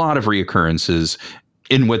lot of reoccurrences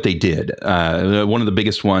in what they did. One of the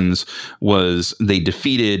biggest ones was they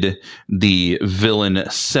defeated the villain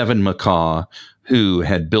Seven Macaw, who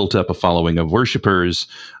had built up a following of worshippers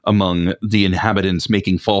among the inhabitants,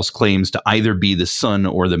 making false claims to either be the sun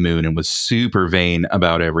or the moon, and was super vain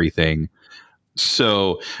about everything.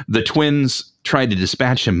 So the twins tried to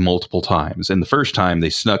dispatch him multiple times. And the first time they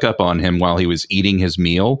snuck up on him while he was eating his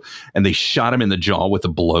meal, and they shot him in the jaw with a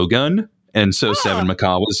blowgun. And so Seven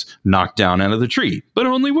Macaw was knocked down out of the tree, but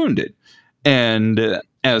only wounded. And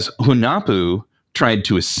as Hunyapu tried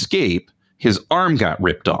to escape, his arm got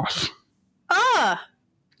ripped off.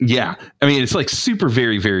 Yeah. I mean, it's like super,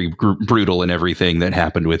 very, very brutal and everything that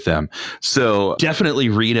happened with them. So definitely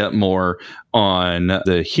read up more on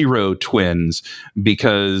the Hero twins,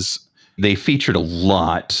 because they featured a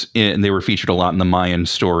lot, and they were featured a lot in the Mayan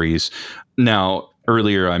stories. Now,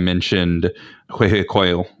 earlier I mentioned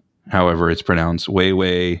Huehuecoyotl, however it's pronounced,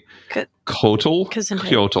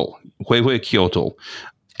 Huehuecoyotl,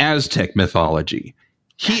 Aztec mythology.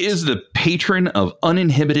 He is the patron of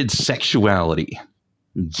uninhibited sexuality.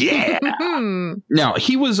 Yeah. Now,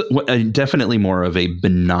 he was definitely more of a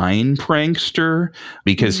benign prankster,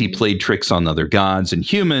 because he played tricks on other gods and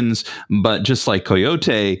humans. But just like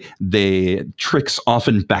Coyote, the tricks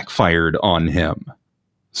often backfired on him.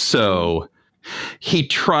 So he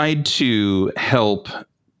tried to help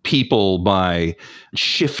people by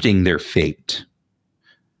shifting their fate,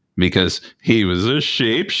 because he was a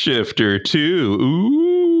shapeshifter too.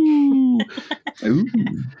 Ooh. Ooh.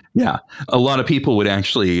 Yeah, a lot of people would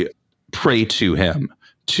actually pray to him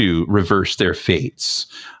to reverse their fates.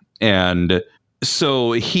 And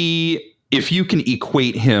so if you can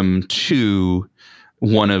equate him to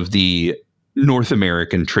one of the North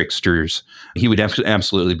American tricksters, he would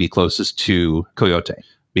absolutely be closest to Coyote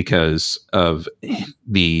because of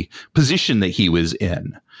the position that he was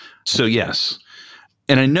in. So yes.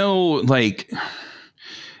 And I know, like,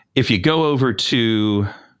 if you go over to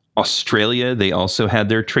Australia, they also had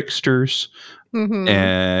their tricksters.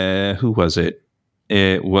 Who was it?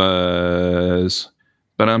 It was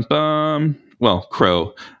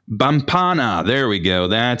Crow. Bampana. There we go.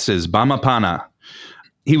 That's his Bamapana.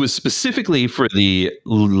 He was specifically for the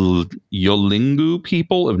Yolngu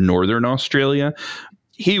people of Northern Australia.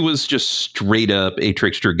 He was just straight up a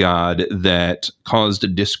trickster god that caused a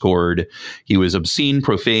discord. He was obscene,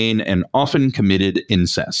 profane, and often committed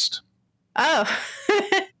incest. Oh.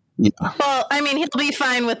 Yeah. Well, I mean, he'll be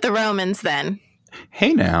fine with the Romans then.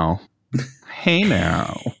 Hey now.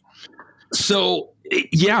 So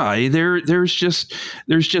yeah, there's just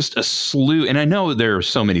a slew, and I know there are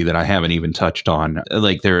so many that I haven't even touched on.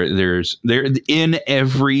 Like there's in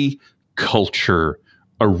every culture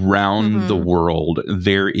around the world,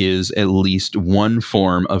 there is at least one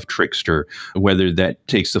form of trickster, whether that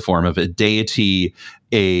takes the form of a deity,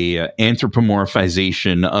 a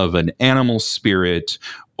anthropomorphization of an animal spirit,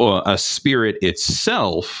 or a spirit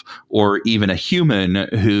itself, or even a human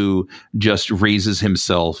who just raises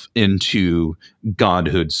himself into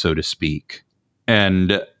godhood, so to speak.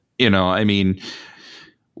 And, I mean,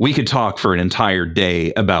 we could talk for an entire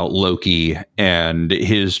day about Loki and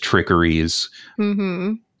his trickeries.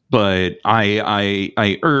 But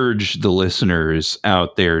I urge the listeners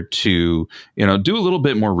out there to, do a little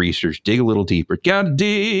bit more research, dig a little deeper. Gotta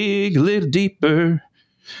dig a little deeper.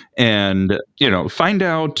 And, find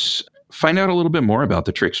out a little bit more about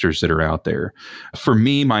the tricksters that are out there. For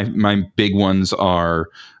me, my big ones are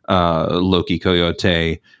Loki,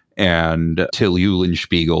 Coyote, and Till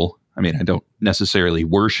Eulenspiegel. I mean, I don't necessarily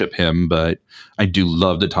worship him, but I do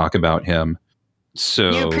love to talk about him.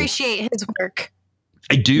 So you appreciate his work.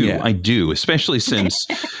 I do. Yeah. I do, especially since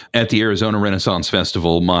at the Arizona Renaissance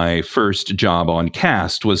Festival, my first job on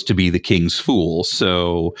cast was to be the King's Fool.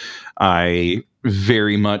 So I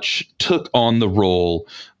very much took on the role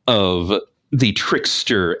of the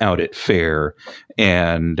trickster out at fair,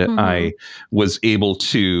 and I was able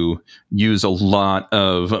to use a lot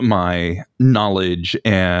of my knowledge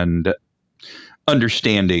and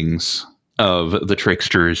understandings of the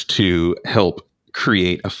tricksters to help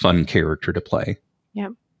create a fun character to play. Yeah.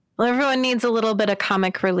 Well, everyone needs a little bit of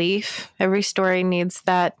comic relief. Every story needs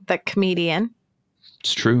that comedian.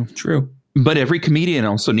 It's true. But every comedian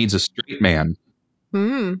also needs a straight man.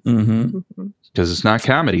 Because it's not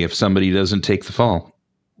comedy if somebody doesn't take the fall.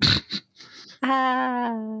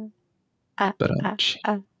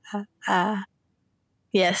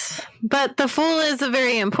 Yes. But the Fool is a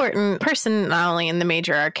very important person, not only in the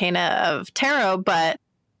major arcana of tarot, but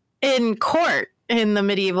in court. In the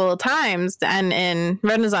medieval times and in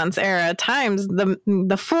Renaissance era times,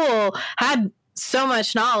 the Fool had so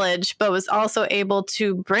much knowledge, but was also able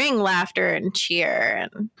to bring laughter and cheer.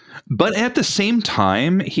 But at the same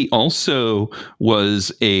time, he also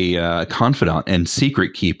was a confidant and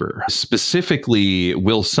secret keeper. Specifically,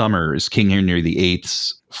 Will Summers, King Henry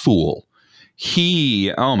VIII's Fool.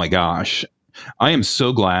 He, oh my gosh, I am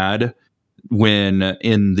so glad when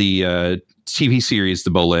in the TV series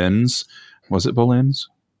The Boleyns. Was it Boleyns?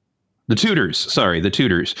 The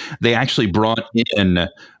Tudors. They actually brought in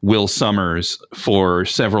Will Summers for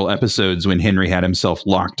several episodes when Henry had himself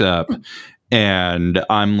locked up. And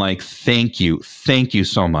I'm like, thank you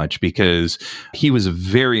so much, because he was a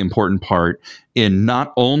very important part in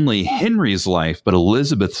not only Henry's life, but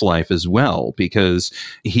Elizabeth's life as well, because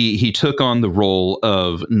he took on the role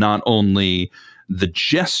of not only the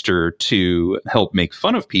jester to help make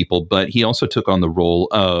fun of people, but he also took on the role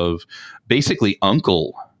of basically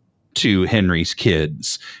uncle to Henry's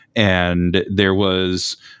kids. And there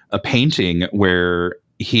was a painting where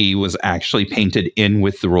he was actually painted in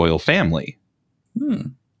with the royal family.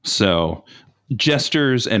 So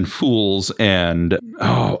jesters and fools and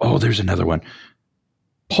there's another one.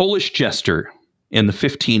 Polish jester in the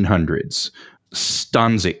 1500s.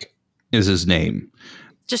 Stanzik is his name.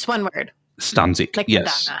 Just one word. Stanzik. Like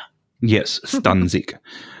yes. Madonna. Yes, Stanzik.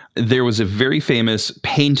 There was a very famous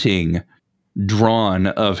painting drawn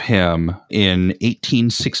of him in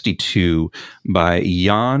 1862 by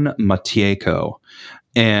Jan Matejko.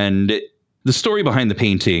 And the story behind the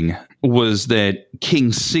painting was that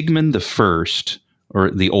King Sigmund I, or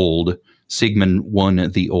the Old, Sigmund I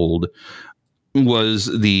the Old, was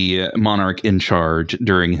the monarch in charge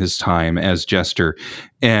during his time as jester.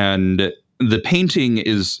 And the painting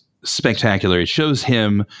is spectacular. It shows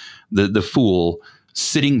him, the fool,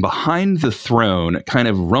 sitting behind the throne, kind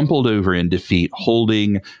of rumpled over in defeat,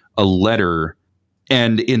 holding a letter.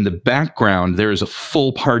 And in the background, there is a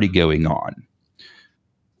full party going on.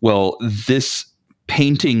 Well, this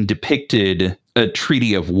painting depicted a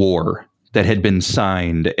treaty of war that had been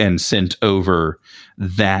signed and sent over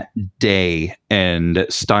that day. And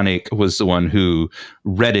Stanek was the one who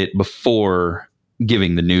read it before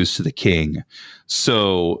giving the news to the king.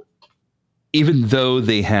 So even though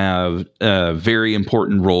they have a very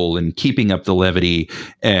important role in keeping up the levity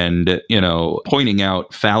and, pointing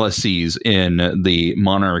out fallacies in the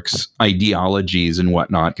monarch's ideologies and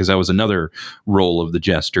whatnot, because that was another role of the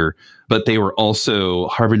jester, but they were also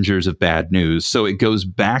harbingers of bad news. So it goes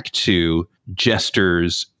back to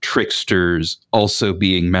jesters, tricksters also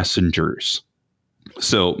being messengers.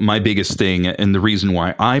 So my biggest thing, and the reason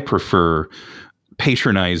why I prefer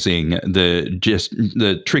patronizing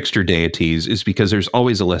the trickster deities, is because there's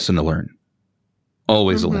always a lesson to learn.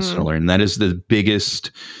 Always a lesson to learn. That is the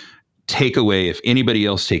biggest takeaway. If anybody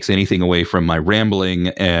else takes anything away from my rambling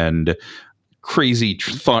and crazy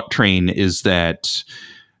thought train, is that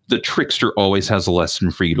the trickster always has a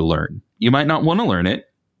lesson for you to learn. You might not want to learn it.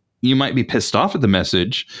 You might be pissed off at the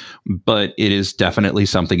message, but it is definitely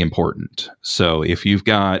something important. So if you've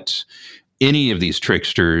got any of these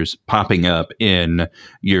tricksters popping up in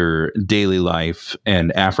your daily life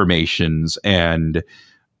and affirmations, and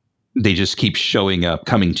they just keep showing up,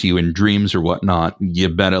 coming to you in dreams or whatnot, you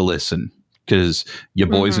better listen, because your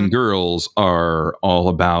boys and girls are all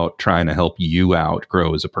about trying to help you out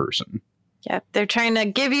grow as a person. Yeah, they're trying to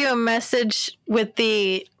give you a message with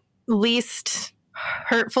the least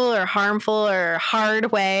hurtful or harmful or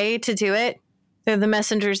hard way to do it. They're the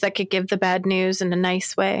messengers that could give the bad news in a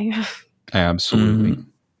nice way. Absolutely.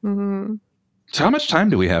 Mm-hmm. So how much time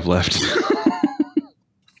do we have left?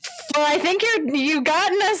 Well, I think you've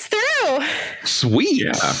gotten us through. Sweet.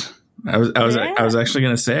 Yeah. I was actually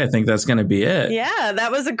going to say, I think that's going to be it. Yeah, that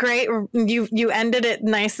was a great, you ended it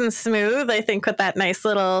nice and smooth. I think with that nice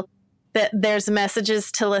little, that there's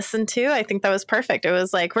messages to listen to. I think that was perfect. It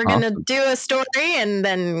was like, we're going to do a story and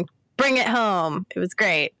then bring it home. It was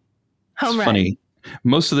great. Home run. Funny.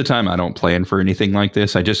 Most of the time I don't plan for anything like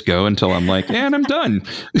this. I just go until I'm like, and I'm done.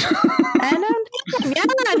 And I'm done. Yeah,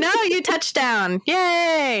 no, you touchdown.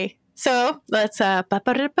 Yay. So let's All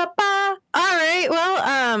right.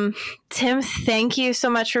 Well, Tim, thank you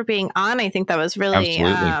so much for being on. I think that was really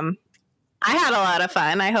I had a lot of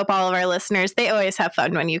fun. I hope all of our listeners, they always have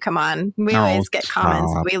fun when you come on. We always get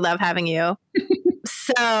comments. We love having you.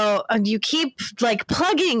 So you keep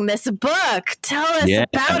plugging this book. Tell us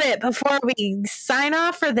about it before we sign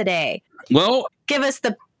off for the day. Well, give us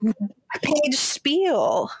the page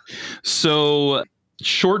spiel. So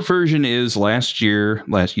short version is year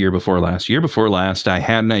before last, I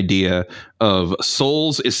had an idea of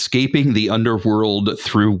souls escaping the underworld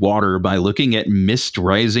through water by looking at mist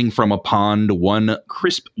rising from a pond one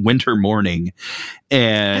crisp winter morning.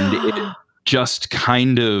 And it just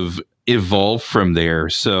kind of evolved from there.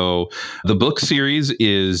 So the book series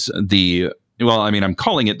is I'm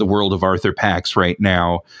calling it The World of Arthur Pax right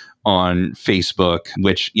now on Facebook,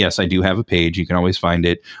 which, yes, I do have a page. You can always find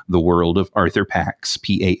it, The World of Arthur Pax,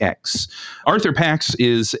 Pax. Arthur Pax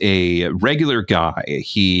is a regular guy.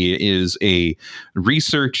 He is a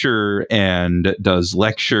researcher and does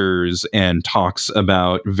lectures and talks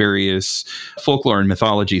about various folklore and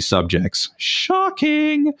mythology subjects.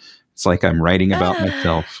 Shocking! It's like I'm writing about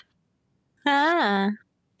myself.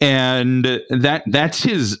 And that's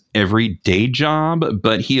his everyday job,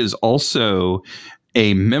 but he is also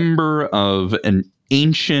a member of an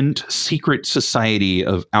ancient secret society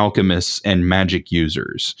of alchemists and magic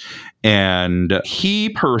users. And he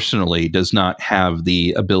personally does not have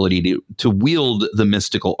the ability to wield the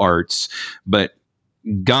mystical arts, but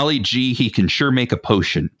golly gee, he can sure make a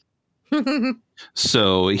potion.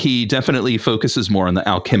 So he definitely focuses more on the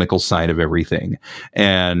alchemical side of everything.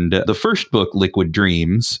 And the first book, Liquid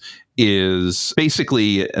Dreams, is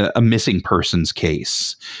basically a missing persons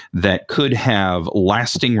case that could have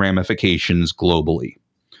lasting ramifications globally.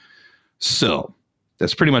 So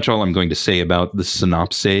that's pretty much all I'm going to say about the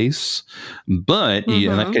synopsis. But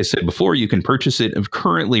like I said before, you can purchase it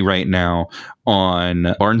currently right now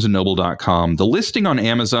on barnesandnoble.com. The listing on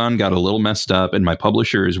Amazon got a little messed up, and my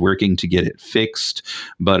publisher is working to get it fixed.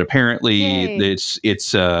 But apparently,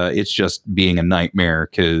 it's just being a nightmare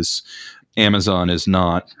because Amazon is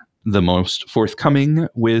not the most forthcoming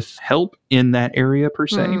with help in that area per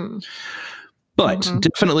se. But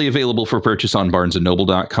definitely available for purchase on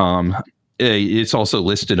barnesandnoble.com. It's also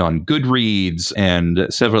listed on Goodreads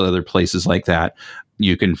and several other places like that.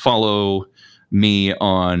 You can follow me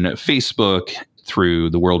on Facebook through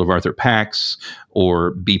the World of Arthur Pax,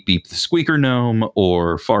 or Beep Beep the Squeaker Gnome,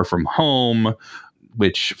 or Far From Home,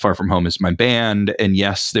 which Far From Home is my band. And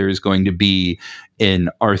yes, there is going to be an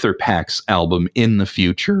Arthur Pax album in the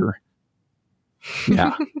future.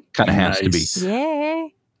 Yeah, kind of has to be.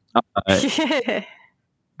 Yay.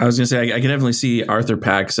 I was going to say, I can definitely see Arthur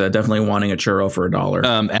Pax definitely wanting a churro for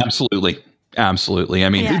 $1. Absolutely. I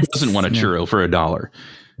mean, who doesn't want a churro for $1?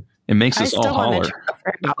 It makes us all holler.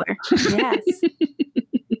 For $1. Yes.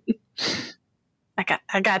 I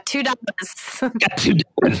got $2. Got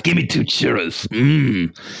 $2. Give me 2 churros.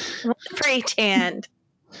 Preach hand.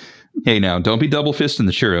 Hey, now don't be double fisting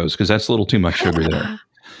the churros because that's a little too much sugar there.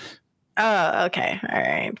 Oh, okay. All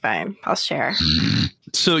right, fine. I'll share.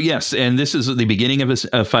 So yes, and this is the beginning of a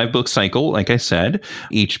 5-book cycle. Like I said,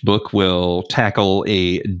 each book will tackle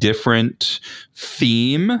a different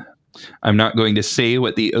theme. I'm not going to say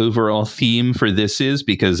what the overall theme for this is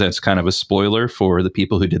because that's kind of a spoiler for the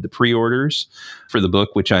people who did the pre-orders for the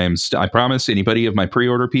book, which I promise anybody of my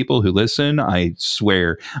pre-order people who listen, I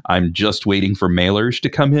swear I'm just waiting for mailers to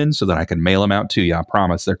come in so that I can mail them out to you. I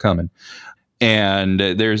promise they're coming. And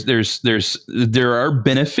there are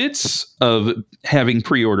benefits of having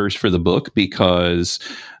pre-orders for the book because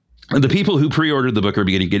the people who pre-ordered the book are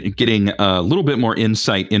getting a little bit more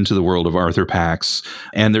insight into the world of Arthur Pax.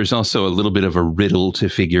 And there's also a little bit of a riddle to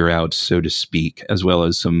figure out, so to speak, as well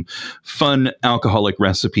as some fun alcoholic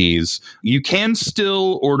recipes. You can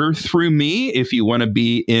still order through me if you want to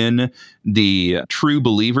be in the True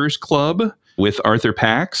Believers Club with Arthur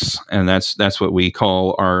Pax, and that's what we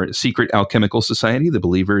call our secret alchemical society, the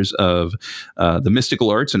believers of the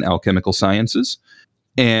mystical arts and alchemical sciences.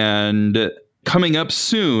 And coming up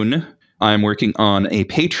soon, I'm working on a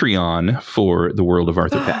Patreon for the World of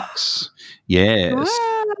Arthur Pax. Yes.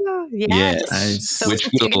 Whoa, yes. So which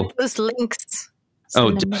will those links.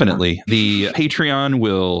 Oh, definitely. The Patreon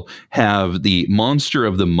will have the Monster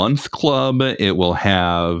of the Month Club. It will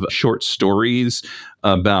have short stories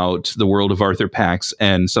about the world of Arthur Pax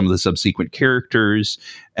and some of the subsequent characters,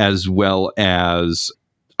 as well as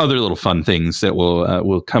other little fun things that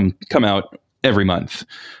will come out every month.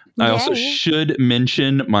 I also should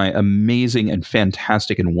mention my amazing and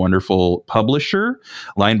fantastic and wonderful publisher,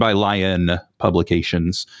 Lion by Lion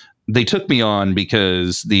Publications. They took me on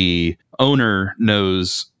because the owner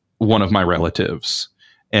knows one of my relatives.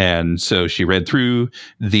 And so she read through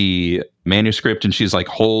the manuscript and she's like,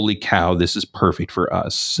 holy cow, this is perfect for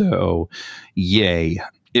us. So yay.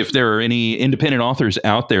 If there are any independent authors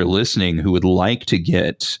out there listening who would like to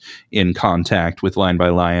get in contact with Lion by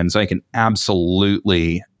Lions, I can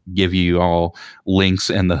absolutely give you all links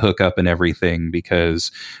and the hookup and everything,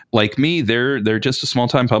 because like me, they're just a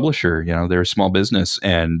small-time publisher. You know, they're a small business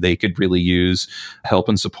and they could really use help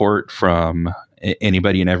and support from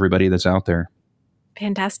anybody and everybody that's out there.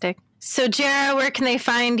 Fantastic. So Jara, where can they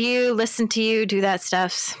find you, listen to you, do that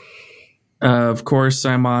stuff? Of course,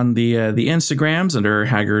 I'm on the Instagrams under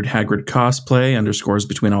Hagrid Cosplay, underscores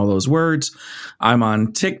between all those words. I'm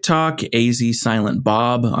on TikTok, AZ Silent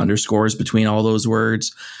Bob, underscores between all those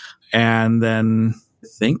words. And then I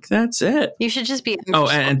think that's it. You should just be... Oh,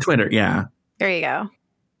 and Twitter, yeah. There you go.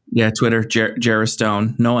 Yeah, Twitter, Jara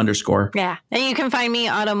Stone, no underscore. Yeah. And you can find me,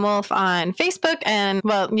 Autumn Wolf, on Facebook. And,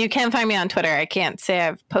 well, you can find me on Twitter. I can't say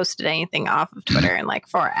I've posted anything off of Twitter in like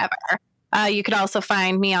forever. You could also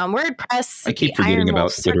find me on WordPress. I keep forgetting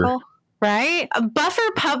about Twitter. Right? Buffer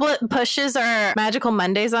pushes our Magical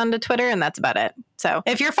Mondays onto Twitter, and that's about it. So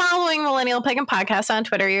if you're following Millennial Pagan Podcast on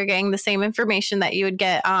Twitter, you're getting the same information that you would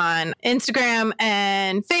get on Instagram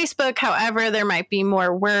and Facebook. However, there might be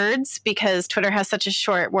more words because Twitter has such a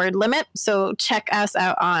short word limit. So check us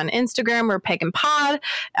out on Instagram, we're Pagan Pod,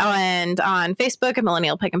 and on Facebook, a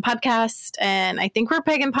Millennial Pagan Podcast. And I think we're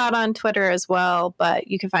Pagan Pod on Twitter as well, but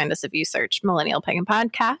you can find us if you search Millennial Pagan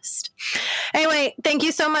Podcast. Anyway, thank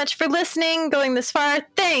you so much for listening, going this far.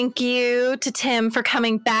 Thank you to Tim for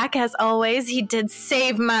coming back. As always, he did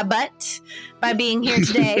save my butt by being here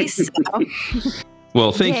today. So.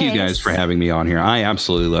 Well, thank you guys for having me on here. I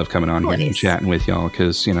absolutely love coming on here and chatting with y'all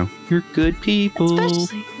because, you know, you're good people.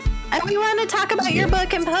 Especially. And we want to talk about your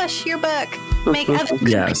book and push your book. Make other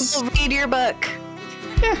people read your book.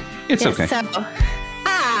 Yeah, it's okay. So,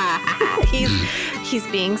 he's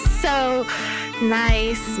being so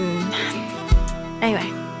nice. And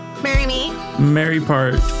anyway, marry me. Merry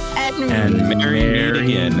part. And marry me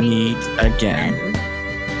again. Meet again.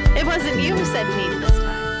 It wasn't you who said meet this time.